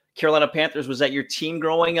Carolina Panthers, was that your team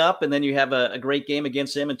growing up, and then you have a great game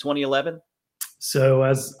against them in 2011? So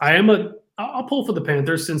I'll pull for the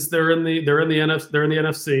Panthers since they're in the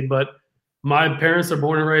NFC, but my parents are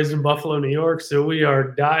born and raised in Buffalo, New York, so we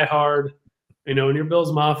are diehard. When you're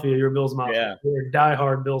Bills Mafia, you're Bills Mafia. Yeah. We're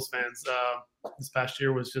diehard Bills fans. This past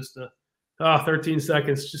year was just 13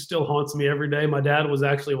 seconds. Just still haunts me every day. My dad was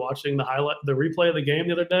actually watching the replay of the game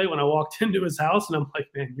the other day when I walked into his house, and I'm like,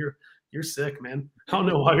 man, you're sick, man. I don't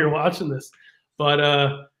know why you're watching this. But,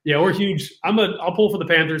 we're huge. I'll pull for the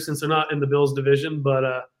Panthers since they're not in the Bills division, but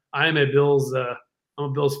I am I'm a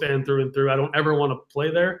Bills fan through and through. I don't ever want to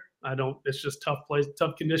play there. It's just tough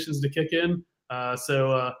conditions to kick in.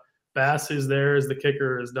 So Bass, who's there as the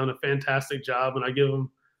kicker, has done a fantastic job, and I give him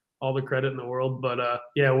all the credit in the world. But,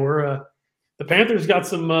 we're the Panthers got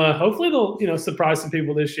some hopefully they'll, surprise some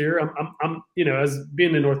people this year. I'm as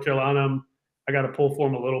being in North Carolina, I got to pull for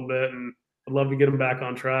them a little bit, and I'd love to get them back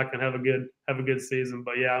on track and have a good season.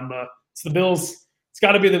 But yeah, it's the Bills. It's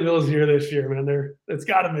got to be the Bills year this year, man. It's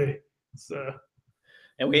got to be. So.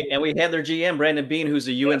 And we had their GM Brandon Beane, who's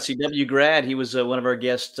a UNCW grad. He was one of our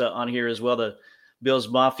guests on here as well. The Bills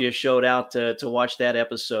Mafia showed out to watch that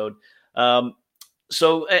episode.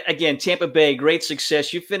 So again, Tampa Bay, great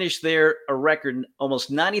success. You finished there a record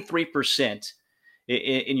almost 93%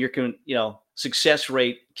 in your success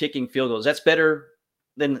rate kicking field goals. That's better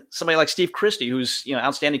than somebody like Steve Christie, who's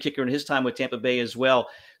outstanding kicker in his time with Tampa Bay as well.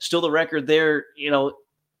 Still the record there. Do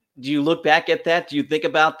you look back at that? Do you think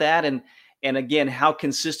about that? And again, how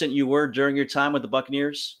consistent you were during your time with the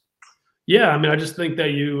Buccaneers? Yeah, I just think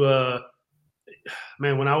that you,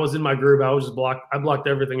 when I was in my groove, I blocked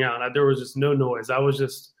everything out. There was just no noise. I was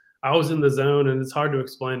in the zone, and it's hard to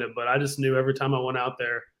explain it, but I just knew every time I went out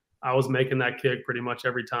there, I was making that kick pretty much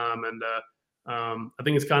every time. And I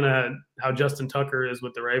think it's kind of how Justin Tucker is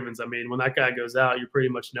with the Ravens. When that guy goes out, you pretty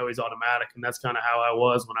much know he's automatic, and that's kind of how I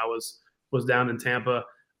was when I was down in Tampa.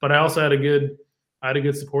 But I also had a good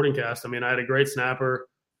supporting cast. I had a great snapper,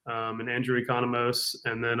 and Andrew Economos,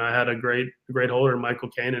 and then I had a great holder, Michael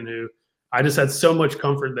Kanan, who I just had so much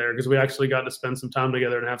comfort there because we actually got to spend some time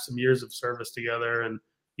together and have some years of service together, and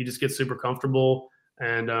you just get super comfortable.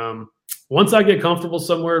 And once I get comfortable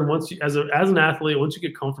somewhere, and once you, as an athlete, once you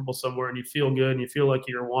get comfortable somewhere and you feel good and you feel like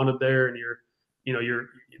you're wanted there, and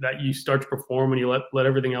you start to perform and you let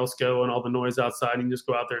everything else go and all the noise outside, and you just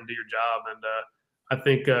go out there and do your job. And I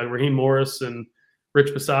think Raheem Morris and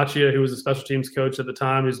Rich Bisaccia, who was a special teams coach at the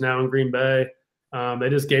time, who's now in Green Bay, they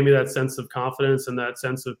just gave me that sense of confidence and that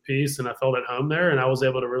sense of peace, and I felt at home there, and I was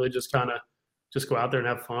able to really just go out there and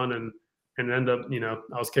have fun and end up,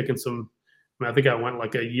 I was kicking some I think I went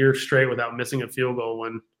like a year straight without missing a field goal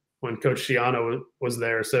when Coach Schiano was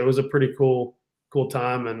there. So it was a pretty cool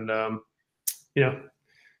time. And,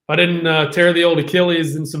 if I didn't tear the old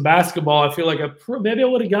Achilles in some basketball, I feel like maybe I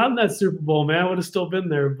would have gotten that Super Bowl, man. I would have still been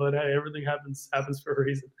there. But hey, everything happens for a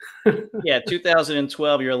reason. Yeah,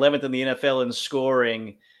 2012, you're 11th in the NFL in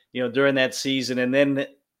scoring, during that season. And then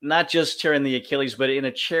not just tearing the Achilles, but in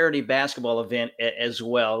a charity basketball event as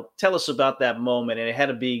well. Tell us about that moment. And it had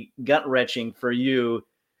to be gut-wrenching for you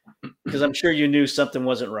because I'm sure you knew something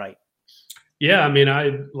wasn't right. Yeah, I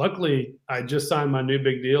mean, luckily I just signed my new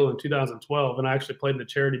big deal in 2012, and I actually played in the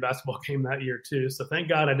charity basketball game that year too. So thank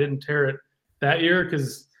God I didn't tear it that year,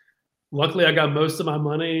 because luckily I got most of my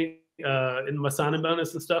money in my signing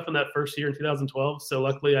bonus and stuff in that first year in 2012. So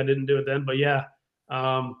luckily I didn't do it then. But yeah,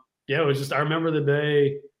 it was just, I remember the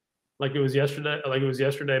day like it was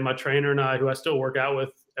yesterday. My trainer and I, who I still work out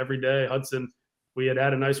with every day, Hudson, we had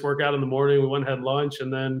a nice workout in the morning. We went and had lunch,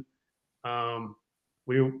 and then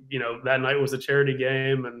that night was a charity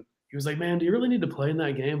game, and he was like, "Man, do you really need to play in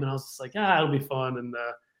that game?" And I was just like, it'll be fun.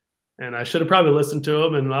 And I should have probably listened to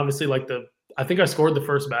him. And obviously, I think I scored the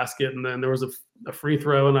first basket, and then there was a free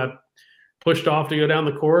throw, and I pushed off to go down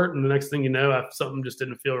the court. And the next thing you know, something just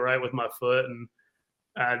didn't feel right with my foot. And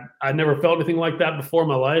I never felt anything like that before in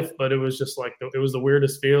my life, but it was just like, it was the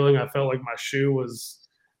weirdest feeling. I felt like my shoe was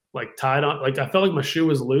like tied on, like I felt like my shoe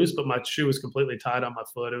was loose, but my shoe was completely tied on my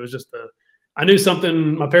foot. It was just I knew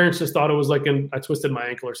something. My parents just thought it was like I twisted my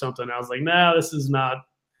ankle or something. I was like, nah, this is not.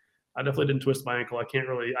 I definitely didn't twist my ankle. I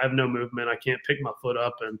have no movement. I can't pick my foot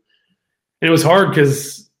up. And it was hard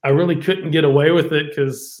because I really couldn't get away with it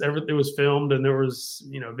because everything was filmed and there was,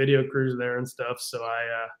 video crews there and stuff. So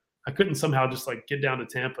I couldn't somehow just like get down to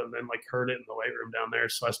Tampa and then like hurt it in the weight room down there.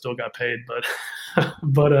 So I still got paid,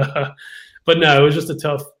 but no, it was just a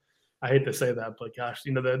tough. I hate to say that, but gosh,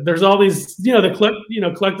 there's all these,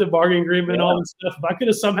 the collective bargaining agreement, all this stuff. If I could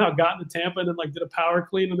have somehow gotten to Tampa and then like did a power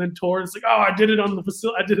clean and then tore, it's like, oh, I did it on the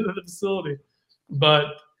facility. I did it at the facility. But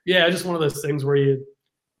yeah, just one of those things where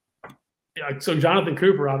so Jonathan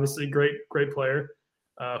Cooper, obviously great player,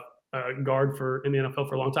 guard in the NFL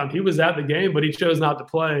for a long time. He was at the game, but he chose not to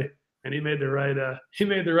play, and he made the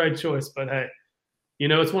right choice. But hey,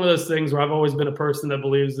 it's one of those things where I've always been a person that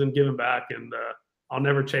believes in giving back, and I'll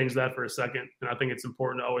never change that for a second. And I think it's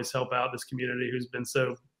important to always help out this community who's been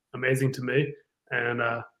so amazing to me. And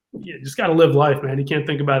you just got to live life, man. You can't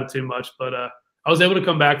think about it too much. But I was able to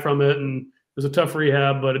come back from it, and it was a tough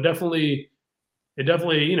rehab, but it definitely,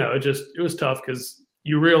 it was tough because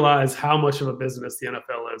you realize how much of a business the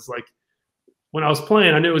NFL is. Like when I was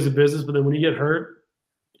playing, I knew it was a business, but then when you get hurt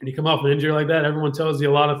and you come off an injury like that, everyone tells you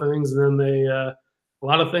a lot of things, and then a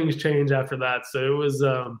lot of things change after that. So it was,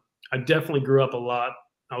 I definitely grew up a lot.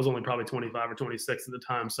 I was only probably 25 or 26 at the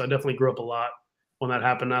time. So I definitely grew up a lot when that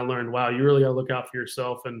happened. I learned, wow, you really got to look out for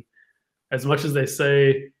yourself. And as much as they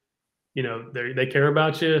say, they care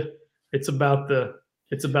about you, it's about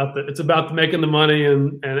making the money.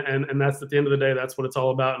 And that's at the end of the day, that's what it's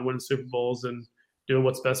all about, and winning Super Bowls and doing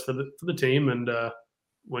what's best for the team. And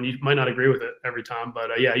when you might not agree with it every time,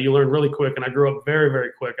 but you learn really quick. And I grew up very,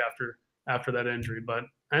 very quick after that injury, but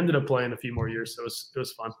I ended up playing a few more years. So it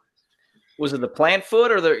was fun. Was it the plant foot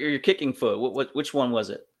or your kicking foot? Which one was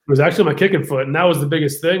it? It was actually my kicking foot, and that was the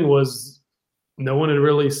biggest thing. Was no one had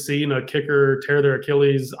really seen a kicker tear their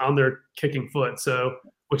Achilles on their kicking foot. So,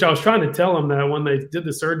 which I was trying to tell them that when they did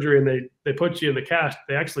the surgery and they put you in the cast,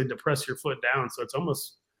 they actually depress your foot down. So it's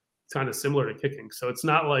almost kind of similar to kicking. So it's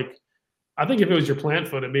not like, I think if it was your plant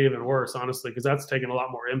foot, it'd be even worse, honestly, because that's taking a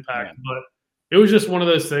lot more impact. Yeah. But it was just one of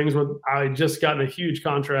those things where I just gotten a huge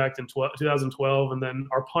contract in 2012, and then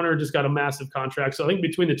our punter just got a massive contract. So I think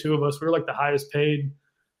between the two of us, we were like the highest paid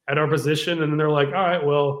at our position. And then they're like, all right,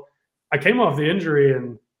 well, I came off the injury,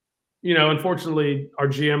 and, unfortunately our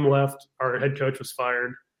GM left, our head coach was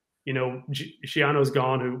fired. Schiano's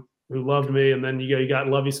gone, who loved me. And then you got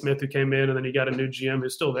Lovie Smith, who came in, and then you got a new GM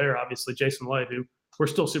who's still there, obviously, Jason Light, who we're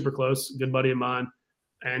still super close, good buddy of mine.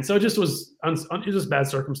 And so it just was bad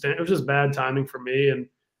circumstance. It was just bad timing for me. And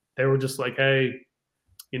they were just like, hey,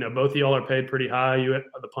 both of y'all are paid pretty high,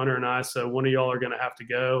 the punter and I, so one of y'all are going to have to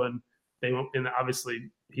go. And they won't, and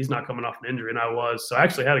obviously he's not coming off an injury, and I was. So I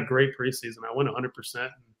actually had a great preseason. I went 100%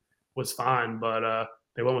 and was fine. But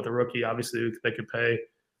they went with a rookie. Obviously, they could pay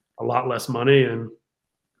a lot less money. And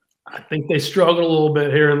I think they struggled a little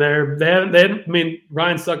bit here and there.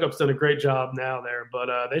 Ryan Succop's done a great job now there,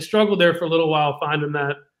 but they struggled there for a little while finding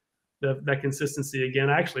that consistency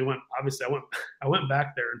again. I went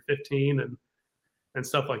back there in 15 and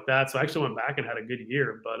stuff like that. So I actually went back and had a good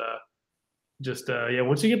year, but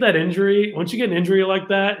once you get an injury like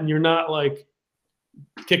that, and you're not like,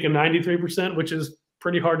 kicking 93%, which is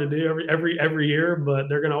pretty hard to do every year, but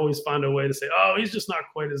they're going to always find a way to say, oh, he's just not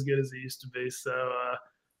quite as good as he used to be. So,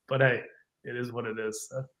 but hey, it is what it is.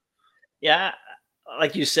 So. Yeah.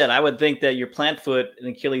 Like you said, I would think that your plant foot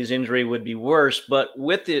and Achilles injury would be worse, but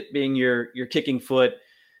with it being your kicking foot,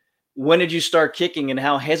 when did you start kicking and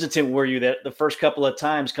how hesitant were you that the first couple of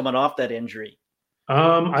times coming off that injury?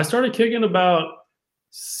 I started kicking I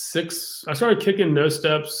started kicking no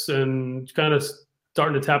steps and kind of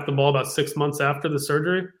starting to tap the ball about 6 months after the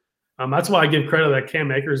surgery. That's why I give credit to that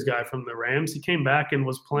Cam Akers guy from the Rams. He came back and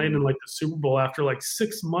was playing in like the Super Bowl after like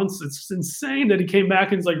 6 months. It's insane that he came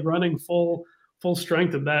back and is like running full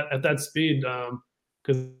strength at that speed.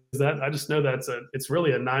 Because I just know it's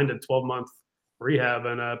really a 9 to 12 month rehab,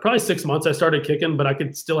 and probably 6 months I started kicking, but I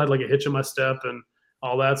could still had like a hitch in my step and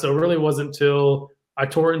all that. So it really wasn't till I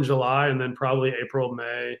tore it in July, and then probably April,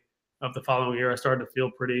 May of the following year, I started to feel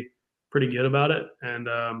pretty good about it. And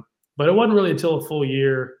but it wasn't really until a full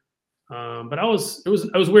year. But it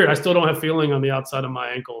was weird. I still don't have feeling on the outside of my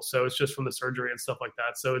ankle, so it's just from the surgery and stuff like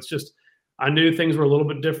that. So it's just I knew things were a little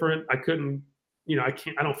bit different. I couldn't,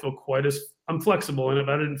 I don't feel quite as I'm flexible in it,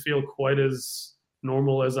 but I didn't feel quite as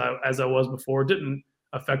normal as I was before. It didn't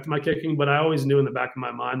affect my kicking, but I always knew in the back of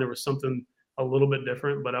my mind there was something a little bit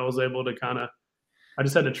different. But I was able to I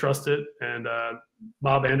just had to trust it. And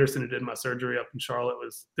Bob Anderson, who did my surgery up in Charlotte,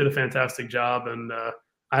 did a fantastic job. And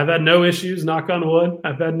I've had no issues, knock on wood.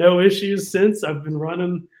 I've had no issues since. I've been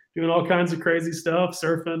running, doing all kinds of crazy stuff,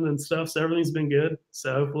 surfing and stuff. So everything's been good.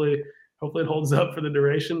 So hopefully it holds up for the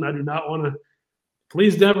duration. I do not want to.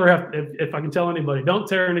 Please never have. If I can tell anybody, don't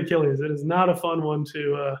tear an Achilles. It is not a fun one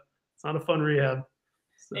to. It's not a fun rehab.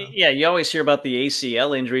 So. Yeah, you always hear about the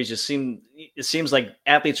ACL injuries. It seems like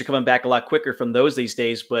athletes are coming back a lot quicker from those these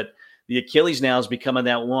days. But the Achilles now is becoming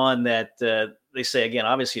that one that they say again,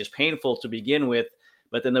 obviously, is painful to begin with.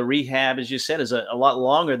 But then the rehab, as you said, is a lot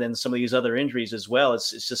longer than some of these other injuries as well.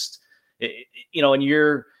 It's just,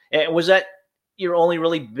 and was that your only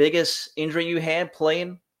really biggest injury you had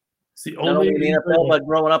playing? It's the only in the NFL, but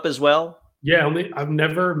growing up as well. Yeah, I've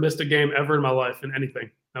never missed a game ever in my life in anything.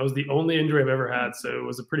 That was the only injury I've ever had, so it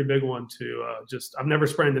was a pretty big one to I've never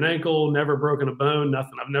sprained an ankle, never broken a bone,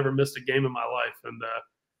 nothing. I've never missed a game in my life, and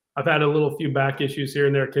I've had a few back issues here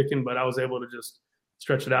and there kicking, but I was able to just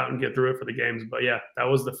stretch it out and get through it for the games. But yeah, that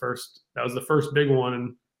was the first big one,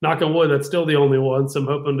 and knock on wood, that's still the only one. So I'm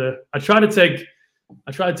hoping I try to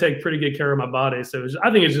take pretty good care of my body. So I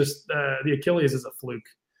think it's just the Achilles is a fluke.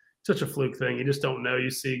 Such a fluke thing. You just don't know.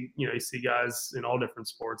 You see guys in all different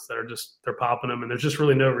sports that are they're popping them, and there's just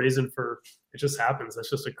really no reason for it. Just happens.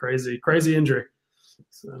 That's just a crazy injury.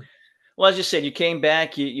 So. Well, as you said, you came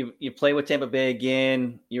back. You played with Tampa Bay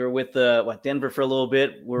again. You were with Denver for a little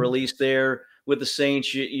bit. Were released there with the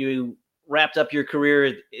Saints. You wrapped up your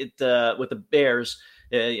career with the Bears,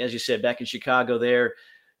 as you said, back in Chicago. There.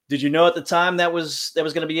 Did you know at the time that was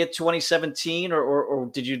going to be it, 2017,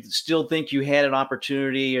 or did you still think you had an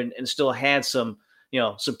opportunity and still had some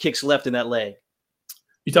kicks left in that leg?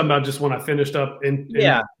 You talking about just when I finished up in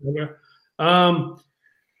yeah.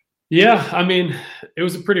 Yeah, I mean, it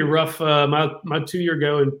was a pretty rough. My 2-year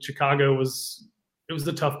go in Chicago was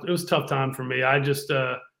a tough time for me. I just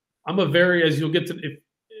I'm a very, as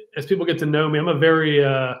people get to know me, I'm a very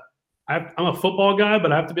I'm a football guy,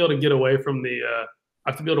 but I have to be able to get away from the. I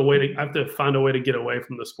have to find a way to get away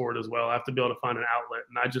from the sport as well. I have to be able to find an outlet,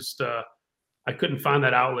 and I couldn't find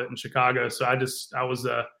that outlet in Chicago. So I just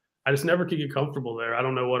never could get comfortable there. I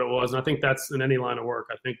don't know what it was, and I think that's in any line of work.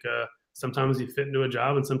 I think sometimes you fit into a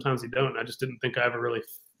job, and sometimes you don't. And I just didn't think I ever really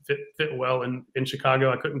fit well in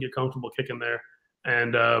Chicago. I couldn't get comfortable kicking there,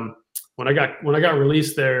 and when I got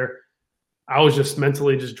released there, I was just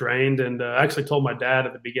mentally drained. And I actually told my dad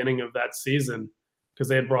at the beginning of that season, because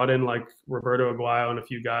they had brought in like Roberto Aguayo and a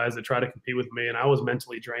few guys that tried to compete with me. And I was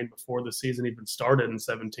mentally drained before the season even started in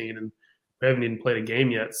 2017, and we haven't even played a game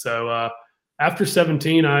yet. So after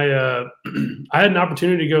 2017, I had an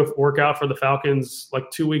opportunity to go work out for the Falcons like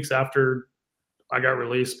 2 weeks after I got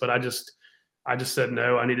released, but I just said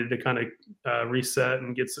no. I needed to kind of reset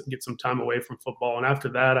and get some time away from football. And after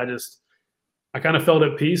that, I kind of felt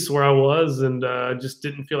at peace where I was, and just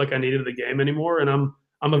didn't feel like I needed the game anymore. And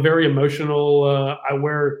I'm a very emotional. I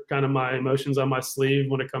wear kind of my emotions on my sleeve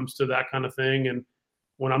when it comes to that kind of thing. And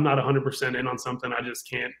when I'm not 100% in on something, I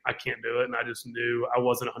can't do it. And I just knew I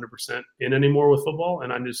wasn't 100% in anymore with football.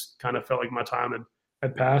 And I just kind of felt like my time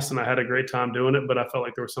had passed, and I had a great time doing it, but I felt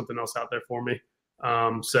like there was something else out there for me.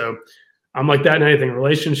 So I'm like that in anything,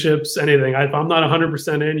 relationships, anything. If I'm not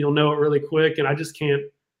 100% in, you'll know it really quick. And I just can't.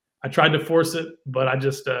 I tried to force it, but I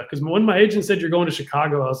just because when my agent said you're going to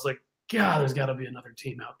Chicago, I was like, God, there's got to be another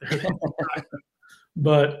team out there.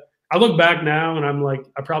 But I look back now and I'm like,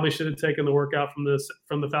 I probably should have taken the workout from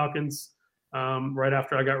the Falcons right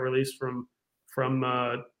after I got released from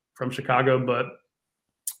Chicago. But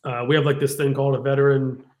we have like this thing called a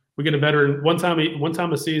veteran. We get a veteran one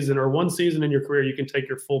time a season, or one season in your career, you can take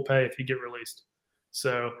your full pay if you get released.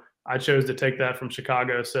 So I chose to take that from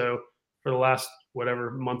Chicago. So for the last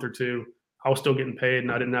month or two, I was still getting paid,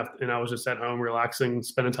 and I was just at home relaxing,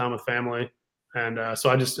 spending time with family. And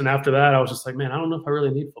and after that, I was just like, man, I don't know if I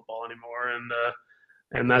really need football anymore.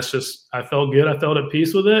 And that's just, I felt good. I felt at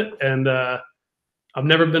peace with it. And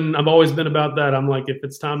I've always been about that. I'm like, if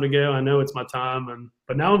it's time to go, I know it's my time.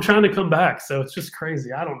 But now I'm trying to come back. So it's just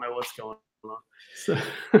crazy. I don't know what's going on. So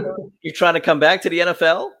you're trying to come back to the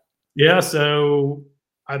NFL? Yeah. So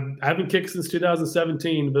I haven't kicked since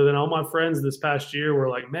 2017, but then all my friends this past year were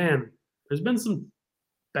like, man, there's been some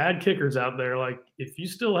bad kickers out there. Like, if you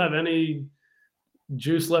still have any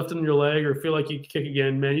juice left in your leg or feel like you can kick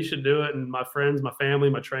again, man, you should do it. And my friends, my family,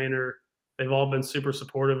 my trainer, they've all been super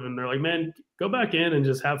supportive, and they're like, man, go back in and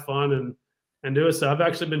just have fun and do it. So I've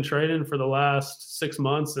actually been training for the last 6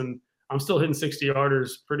 months, and I'm still hitting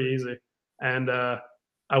 60-yarders pretty easy. And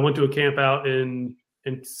I went to a camp out in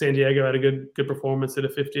San Diego, had a good performance, hit a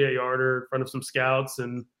 58-yarder in front of some scouts,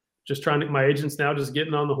 and just trying to, my agents now just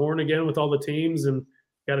getting on the horn again with all the teams, and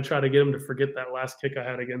got to try to get them to forget that last kick I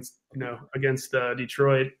had against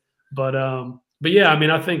Detroit. But yeah, I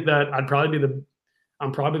mean, I think that I'm probably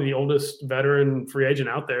the oldest veteran free agent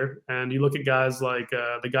out there. And you look at guys like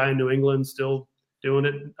the guy in New England still doing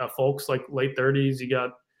it, folks like late 30s. You got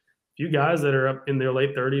a few guys that are up in their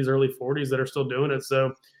late 30s, early 40s that are still doing it.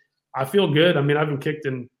 So I feel good. I mean, I've been kicked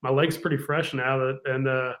and my leg's pretty fresh now, and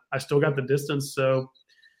I still got the distance. So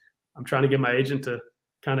I'm trying to get my agent to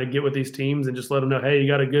kind of get with these teams and just let them know, hey, you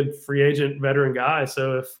got a good free agent veteran guy.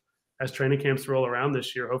 So if as training camps roll around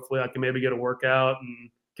this year, hopefully I can maybe get a workout and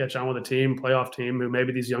catch on with a playoff team who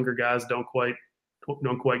maybe these younger guys don't quite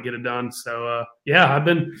get it done. So yeah, I've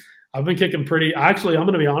been kicking pretty. Actually, I'm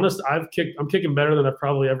going to be honest. I'm kicking better than I've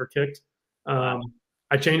probably ever kicked.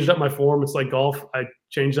 I changed up my form. It's like golf. I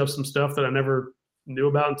changed up some stuff that I never knew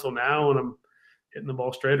about until now, and I'm hitting the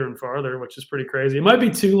ball straighter and farther, which is pretty crazy. It might be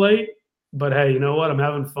too late, but hey, you know what? I'm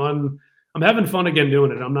having fun. I'm having fun again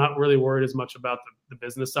doing it. I'm not really worried as much about the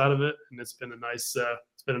business side of it, and it's been a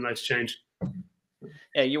nice change.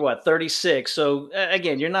 Yeah, you're what, 36? So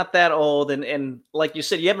again, you're not that old, and like you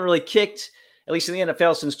said, you haven't really kicked, at least in the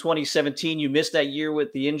NFL, since 2017. You missed that year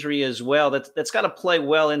with the injury as well. That's got to play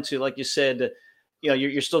well into, like you said,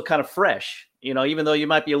 you're still kind of fresh. Even though you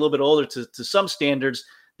might be a little bit older to some standards,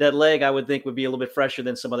 that leg I would think would be a little bit fresher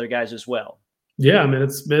than some other guys as well. Yeah, I mean,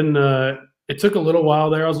 it's been it took a little while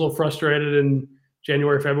there. I was a little frustrated in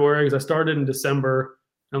January, February, because I started in December.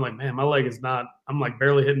 I'm like, man, my leg is not. I'm like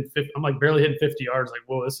barely hitting 50. I'm like barely hitting 50 yards. Like,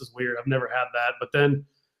 whoa, this is weird. I've never had that. But then,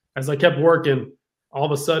 as I kept working, all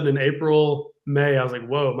of a sudden in April, May, I was like,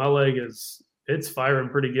 whoa, my leg it's firing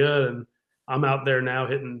pretty good, and I'm out there now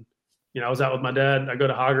hitting. I was out with my dad. I go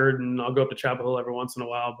to Hoggard, and I'll go up to Chapel Hill every once in a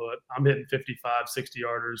while. But I'm hitting 55, 60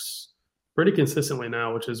 yarders pretty consistently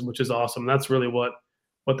now, which is awesome. That's really what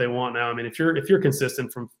they want now. I mean, if you're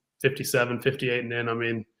consistent from 57, 58 and in, I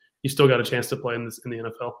mean, you still got a chance to play in the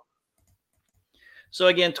NFL. So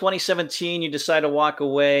again, 2017, you decide to walk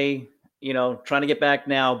away, trying to get back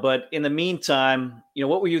now. But in the meantime,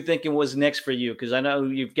 what were you thinking was next for you? Because I know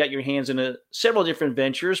you've got your hands in several different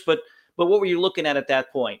ventures, but what were you looking at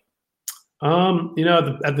that point?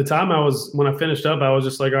 At the time when I finished up, I was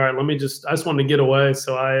just like, all right, I just wanted to get away.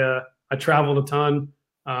 So I traveled a ton.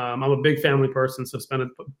 I'm a big family person, so spent a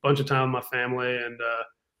bunch of time with my family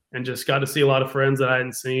and just got to see a lot of friends that I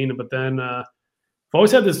hadn't seen. But then I've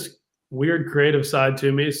always had this weird creative side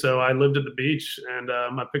to me. So I lived at the beach, and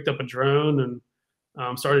I picked up a drone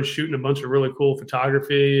and started shooting a bunch of really cool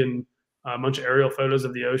photography and a bunch of aerial photos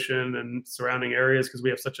of the ocean and surrounding areas, because we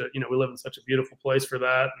have we live in such a beautiful place for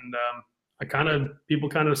that. And people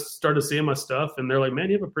kind of started seeing my stuff, and they're like, man,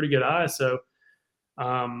 you have a pretty good eye. So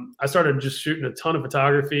I started just shooting a ton of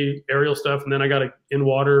photography, aerial stuff. And then I got an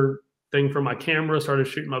in-water thing for my camera, started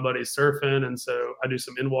shooting my buddies surfing. And so I do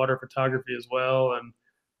some in-water photography as well. And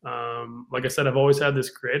like I said, I've always had this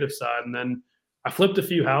creative side. And then I flipped a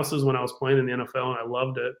few houses when I was playing in the NFL, and I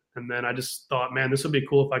loved it. And then I just thought, man, this would be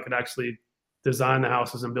cool if I could actually design the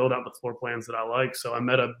houses and build out the floor plans that I like. So I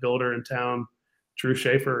met a builder in town, Drew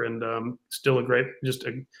Schaefer, and still just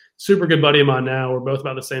a super good buddy of mine now. We're both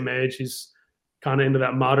about the same age. He's kind of into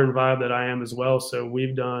that modern vibe that I am as well. So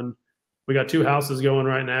we got 2 houses going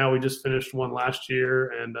right now. We just finished one last year,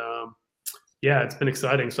 and yeah, it's been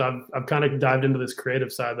exciting. So I've kind of dived into this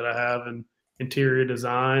creative side that I have and interior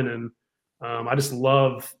design, and I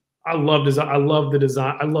love design. I love the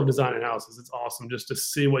design. I love designing houses. It's awesome just to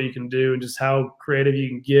see what you can do and just how creative you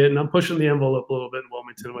can get. And I'm pushing the envelope a little bit in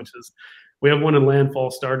Wilmington, which is we have one in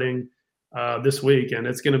Landfall starting this week, and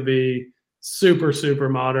it's going to be super, super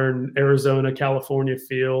modern Arizona, California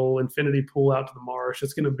feel, infinity pool out to the marsh.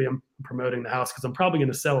 It's going to be, I'm promoting the house because I'm probably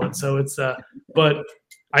going to sell it. So it's, but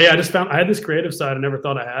I just found I had this creative side I never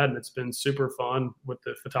thought I had, and it's been super fun with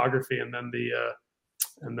the photography and then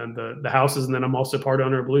the houses. And then I'm also part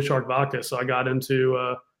owner of Blue Shark Vodka. So I got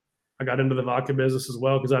into the vodka business as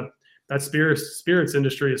well because that spirits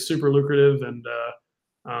industry is super lucrative. And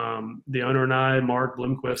the owner and I, Mark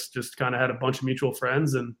Blomquist, just kind of had a bunch of mutual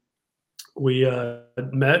friends, and we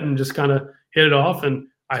met and just kind of hit it off. And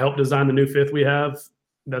I helped design the new fifth we have.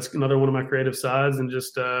 That's another one of my creative sides, and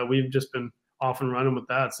just we've just been off and running with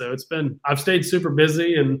that. So I've stayed super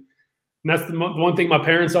busy, and that's the one thing my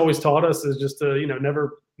parents always taught us is just to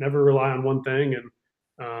never rely on one thing,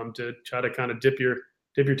 and to try to kind of dip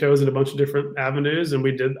your toes in a bunch of different avenues. And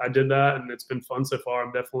I did that, and it's been fun so far.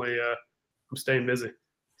 I'm definitely I'm staying busy.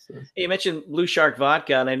 So. You mentioned Blue Shark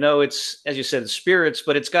Vodka, and I know it's, as you said, spirits,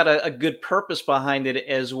 but it's got a good purpose behind it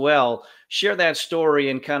as well. Share that story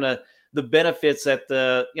and kind of the benefits that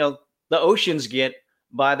the oceans get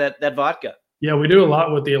by that vodka. Yeah, we do a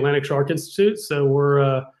lot with the Atlantic Shark Institute.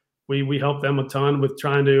 So we help them a ton with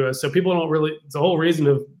trying to, so people don't really, the whole reason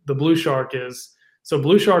of the blue shark is, so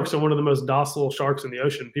blue sharks are one of the most docile sharks in the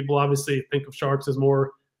ocean. People obviously think of sharks as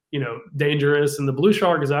more, dangerous. And the blue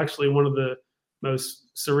shark is actually one of the most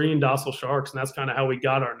serene, docile sharks. And that's kind of how we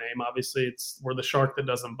got our name. Obviously we're the shark that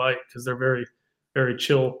doesn't bite because they're very, very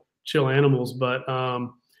chill animals.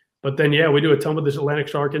 But then, yeah, we do a ton with the Atlantic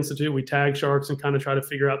Shark Institute. We tag sharks and kind of try to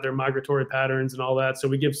figure out their migratory patterns and all that. So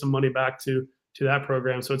we give some money back to that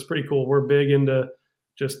program. So it's pretty cool. We're big into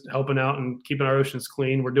just helping out and keeping our oceans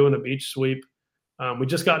clean. We're doing a beach sweep. We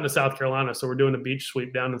just got into South Carolina, so we're doing a beach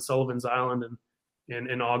sweep down in Sullivan's Island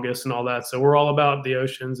in August and all that. So we're all about the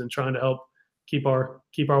oceans and trying to help keep our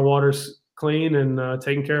waters clean and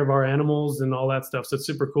taking care of our animals and all that stuff. So it's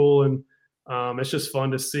super cool. And it's just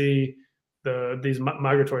fun to see these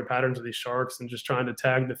migratory patterns of these sharks and just trying to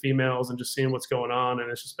tag the females and just seeing what's going on.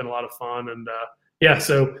 And it's just been a lot of fun. And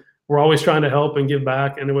so we're always trying to help and give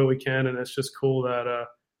back any way we can. And it's just cool that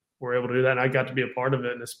we're able to do that. And I got to be a part of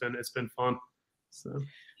it, and it's been fun. So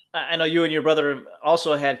I know you and your brother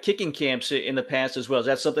also had kicking camps in the past as well. Is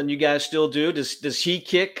that something you guys still do? Does he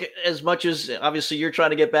kick as much as obviously you're trying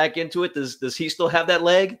to get back into it? Does he still have that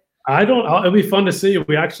leg? I don't. It'll be fun to see.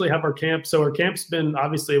 We actually have our camp. So our camp's been,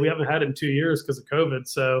 obviously we haven't had it in 2 years because of COVID.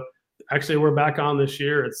 So actually we're back on this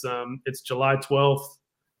year. It's July 12th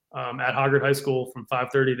at Hoggard High School from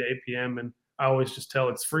 5:30 to 8 p.m. And I always just tell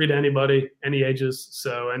it's free to anybody, any ages.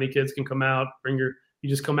 So any kids can come out, you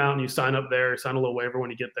just come out and you sign up there, sign a little waiver when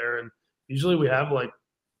you get there. And usually we have like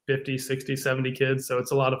 50, 60, 70 kids. So it's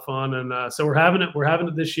a lot of fun. And so we're having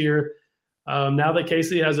it this year. Now that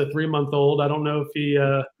Casey has a 3-month-old, I don't know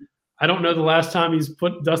if I don't know the last time he's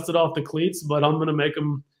dusted off the cleats, but I'm going to make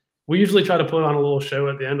him. We usually try to put on a little show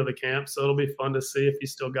at the end of the camp, so it'll be fun to see if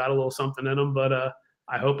he's still got a little something in him. But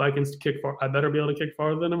I hope I can kick far. I better be able to kick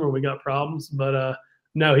farther than him, or we got problems. But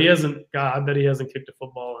no, he hasn't. God, I bet he hasn't kicked a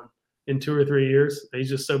football in 2 or 3 years. He's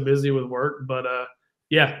just so busy with work. But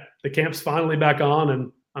yeah, the camp's finally back on,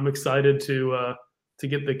 and I'm excited to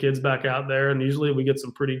get the kids back out there. And usually we get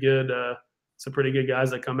some pretty good guys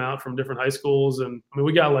that come out from different high schools. And I mean,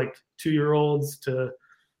 we got like 2-year-olds to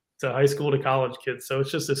high school to college kids. So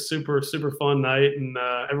it's just a super, super fun night. And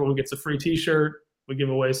everyone gets a free t-shirt. We give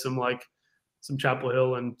away some Chapel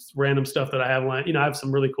Hill and random stuff that I have. I have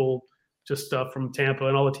some really cool just stuff from Tampa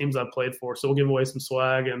and all the teams I've played for. So we'll give away some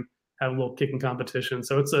swag and have a little kicking competition.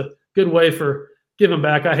 So it's a good way for giving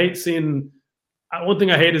back. I hate seeing one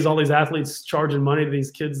thing I hate is all these athletes charging money to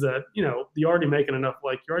these kids that, you're already making enough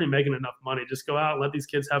money. Just go out and let these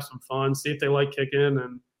kids have some fun, see if they like kicking,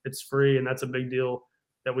 and it's free. And that's a big deal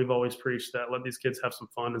that we've always preached, that let these kids have some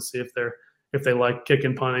fun and see if they like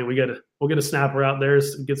kicking, punting. We'll get a snapper out there,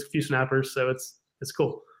 gets a few snappers. So it's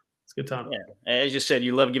cool. It's a good time. Yeah. As you said,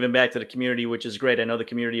 you love giving back to the community, which is great. I know the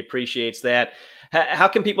community appreciates that. How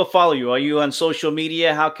can people follow you? Are you on social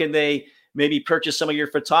media? How can they maybe purchase some of your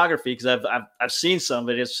photography? Because I've seen some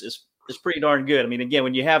of it. It's pretty darn good. I mean, again,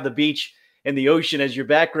 when you have the beach and the ocean as your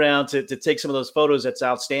background to take some of those photos, that's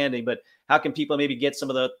outstanding. But how can people maybe get some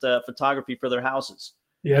of the photography for their houses?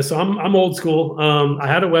 Yeah, so I'm old school. I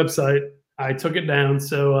had a website. I took it down.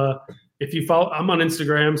 So if you follow, I'm on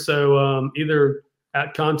Instagram. So either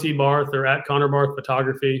at Conti Barth or at Connor Barth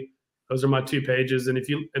Photography. Those are my 2 pages. And if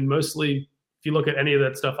you look at any of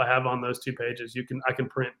that stuff I have on those 2 pages, I can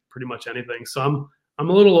print pretty much anything. So I'm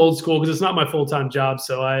a little old school because it's not my full-time job.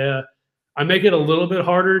 So I make it a little bit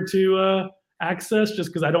harder to access just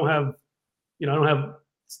because I don't have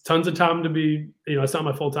tons of time to be, it's not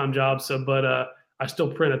my full-time job. So, but I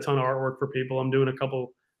still print a ton of artwork for people. I'm doing a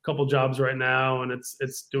couple jobs right now, and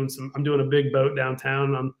I'm doing a big boat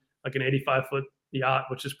downtown on like an 85-foot yacht,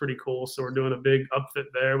 which is pretty cool. So we're doing a big upfit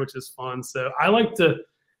there, which is fun. So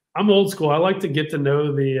I'm old school. I like to get to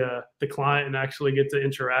know the client and actually get to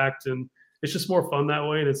interact, and it's just more fun that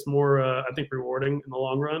way. And it's more, I think, rewarding in the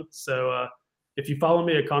long run. So if you follow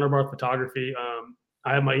me at Connor Barth Photography,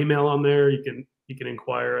 I have my email on there. You can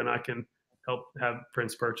inquire, and I can help have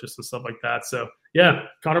prints purchased and stuff like that. So yeah,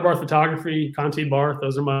 Connor Barth Photography, Conti Barth.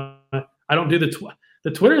 Those are I don't do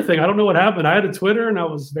the Twitter thing. I don't know what happened. I had a Twitter and I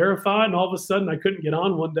was verified, and all of a sudden I couldn't get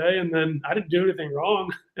on one day, and then I didn't do anything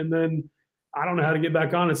wrong. And then I don't know how to get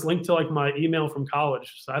back on. It's linked to like my email from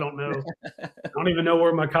college. So I don't know. I don't even know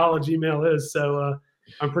where my college email is. So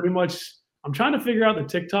I'm trying to figure out the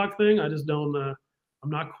TikTok thing. I just don't, I'm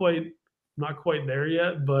not quite there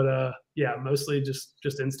yet, but yeah, mostly just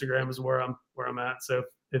Instagram is where I'm at. So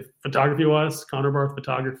if photography wise, Connor Barth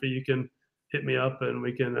Photography, you can hit me up and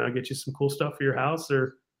we can get you some cool stuff for your house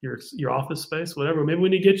or your office space, whatever. Maybe we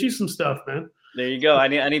need to get you some stuff, man. There you go. I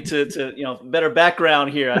need to better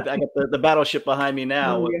background here. I got the battleship behind me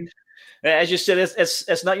now. As you said,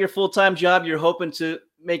 it's not your full-time job. You're hoping to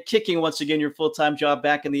make kicking once again your full-time job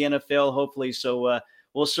back in the NFL, hopefully. So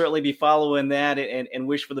we'll certainly be following that and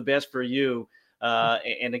wish for the best for you.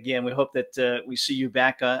 And again, we hope that we see you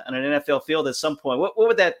back on an NFL field at some point. What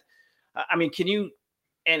would that? I mean, can you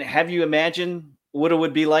and have you imagined what it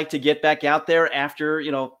would be like to get back out there after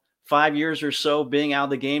 5 years or so being out of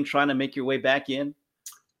the game, trying to make your way back in?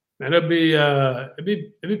 And it'd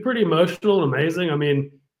be pretty emotional and amazing. I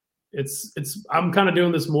mean, I'm kind of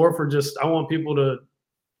doing this more for I want people to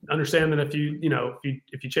understand that if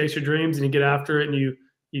you chase your dreams and you get after it and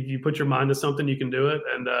you put your mind to something, you can do it.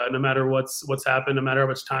 And no matter what's happened, no matter how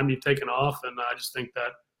much time you've taken off. And I just think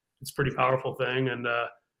that it's a pretty powerful thing, and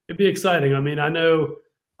it'd be exciting. I mean, I know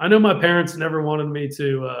my parents never wanted me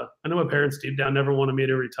to, I know my parents deep down never wanted me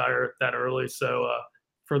to retire that early. So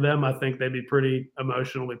for them, I think they'd be pretty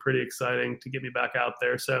emotionally, pretty exciting to get me back out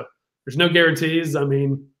there. So there's no guarantees. I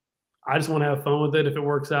mean, I just want to have fun with it. If it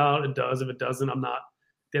works out, it does. If it doesn't, I'm not.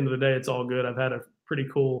 At the end of the day, it's all good. I've had a pretty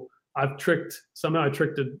cool, I tricked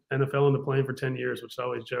the NFL into playing for 10 years, which I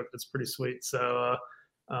always joke. It's pretty sweet. So,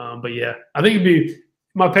 but yeah, I think it'd be,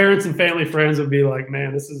 my parents and family friends would be like,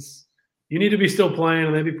 man, you need to be still playing,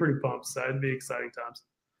 and they'd be pretty pumped. So it'd be exciting times.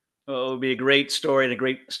 Well, it would be a great story and a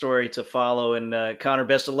great story to follow. And Connor,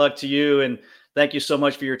 best of luck to you. And thank you so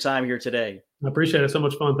much for your time here today. I appreciate it. So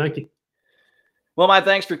much fun. Thank you. Well, my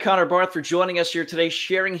thanks for Connor Barth for joining us here today,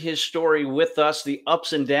 sharing his story with us, the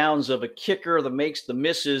ups and downs of a kicker, the makes, the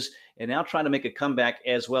misses, and now trying to make a comeback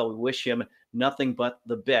as well. We wish him nothing but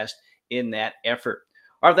the best in that effort.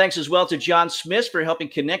 Our thanks as well to John Smith for helping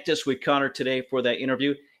connect us with Connor today for that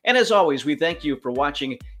interview. And as always, we thank you for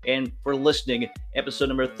watching and for listening. Episode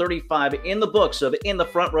number 35 in the books of In the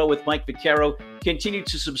Front Row with Mike Vaccaro. Continue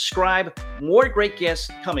to subscribe. More great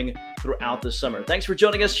guests coming throughout the summer. Thanks for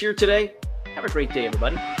joining us here today. Have a great day,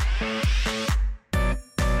 everybody.